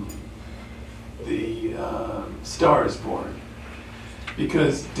the Star is Born,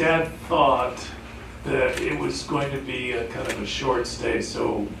 because Dad thought that it was going to be a kind of a short stay.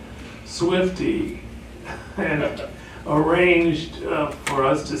 So Swifty had arranged for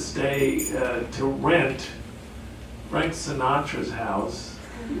us to stay, to rent Frank Sinatra's house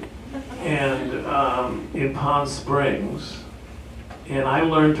and in Palm Springs. And I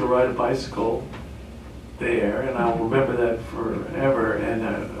learned to ride a bicycle there, and I'll remember that forever. And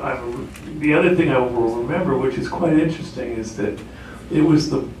the other thing I will remember, which is quite interesting, is that it was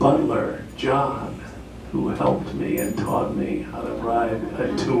the butler, John, who helped me and taught me how to ride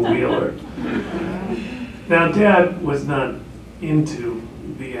a two-wheeler. Now, Dad was not into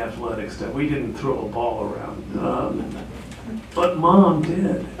the athletic stuff. We didn't throw a ball around. But Mom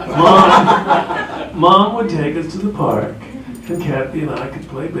did. Mom would take us to the park, and Kathy and I could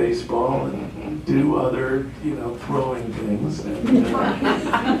play baseball and do other, throwing things.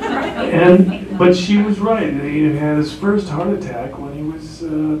 But she was right. He had his first heart attack when he was,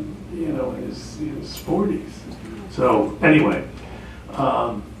 in his 40s. So anyway,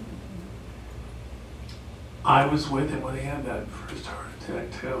 I was with him when he had that first heart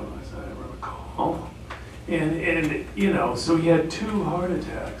attack too, as I recall. And so he had 2 heart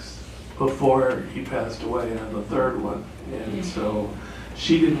attacks before he passed away on the 3rd one. And so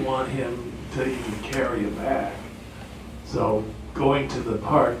she didn't want him to even carry a bag. So going to the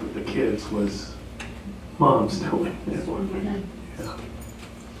park with the kids was Mom's doing. Yeah.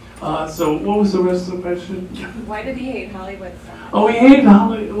 So what was the rest of the question? Why did he hate Hollywood so much? Oh, he hated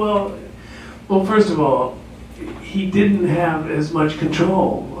Hollywood. Well, first of all, he didn't have as much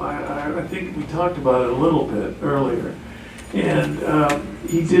control. I think we talked about it a little bit earlier. And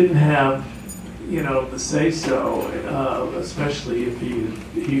he didn't have, the say-so, especially if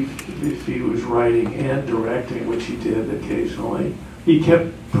he was writing and directing, which he did occasionally. He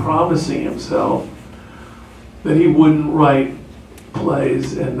kept promising himself that he wouldn't write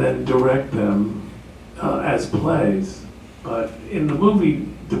plays and then direct them as plays. But in the movie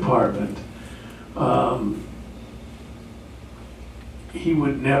department, he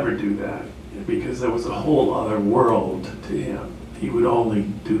would never do that, because there was a whole other world to him. He would only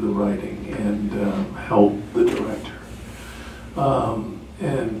do the writing and help the director.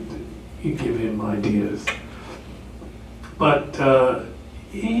 And he'd give him ideas. But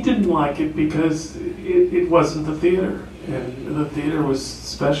he didn't like it because it wasn't the theater. And the theater was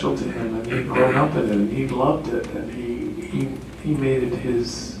special to him, and he'd grown up in it, and he loved it, and he made it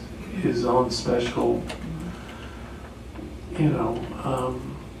his own special,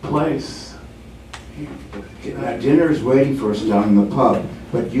 place. Dinner is waiting for us down in the pub,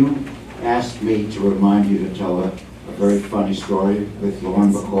 but you asked me to remind you to tell a very funny story with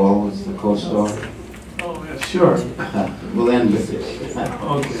Lauren Bacall as the co-star. Oh, yeah, sure. We'll end with this.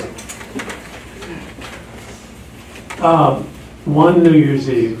 Okay. One New Year's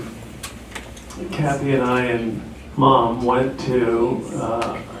Eve, Kathy and I and Mom went to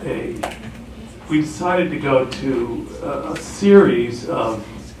we decided to go to a series of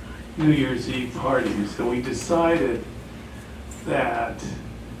New Year's Eve parties, and we decided that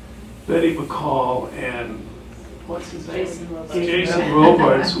Betty Bacall and what's his name? Jason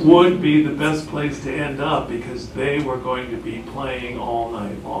Robards would be the best place to end up, because they were going to be playing all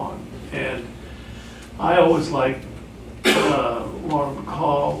night long. And I always liked Lauren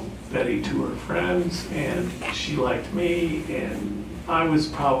Bacall, Betty to her friends, and she liked me, and I was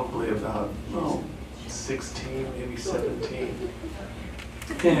probably about 16, maybe 17.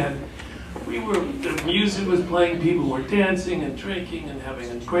 And the music was playing, people were dancing and drinking and having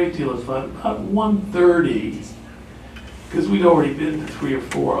a great deal of fun. About 1:30, because we'd already been to 3 or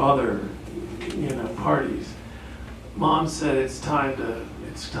 4 other, parties, Mom said it's time to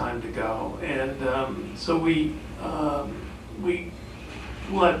go. And so we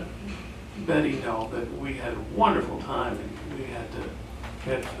let Betty know that we had a wonderful time and we had to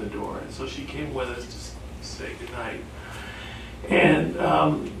head for the door. And so she came with us to say goodnight. And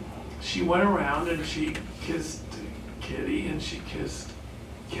she went around and she kissed Kitty and she kissed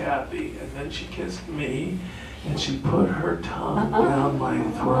Kathy, and then she kissed me, and she put her tongue down my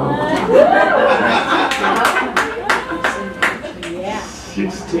throat.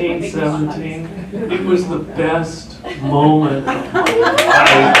 16, 17. It was the best moment of my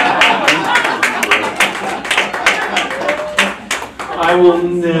life. I will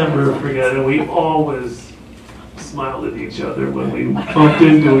never forget it. We always smiled at each other when we bumped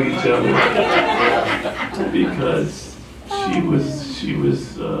into each other, because she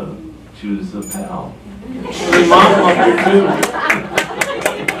was a pal. My mom loved her too.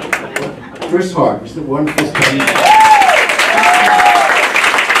 Chris Hart, Mr. Wonderful.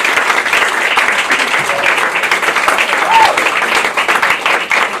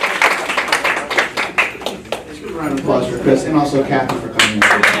 Chris, and also Kathy for coming in.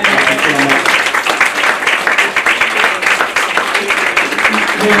 Thank you so much.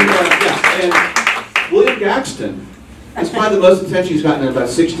 And William Gaxton. It's probably the most attention he's gotten in about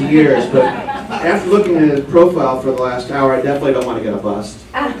 60 years, but after looking at his profile for the last hour, I definitely don't want to get a bust.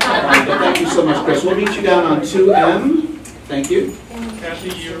 But thank you so much, Chris. We'll meet you down on 2M. Thank you. Kathy,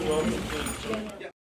 you're welcome.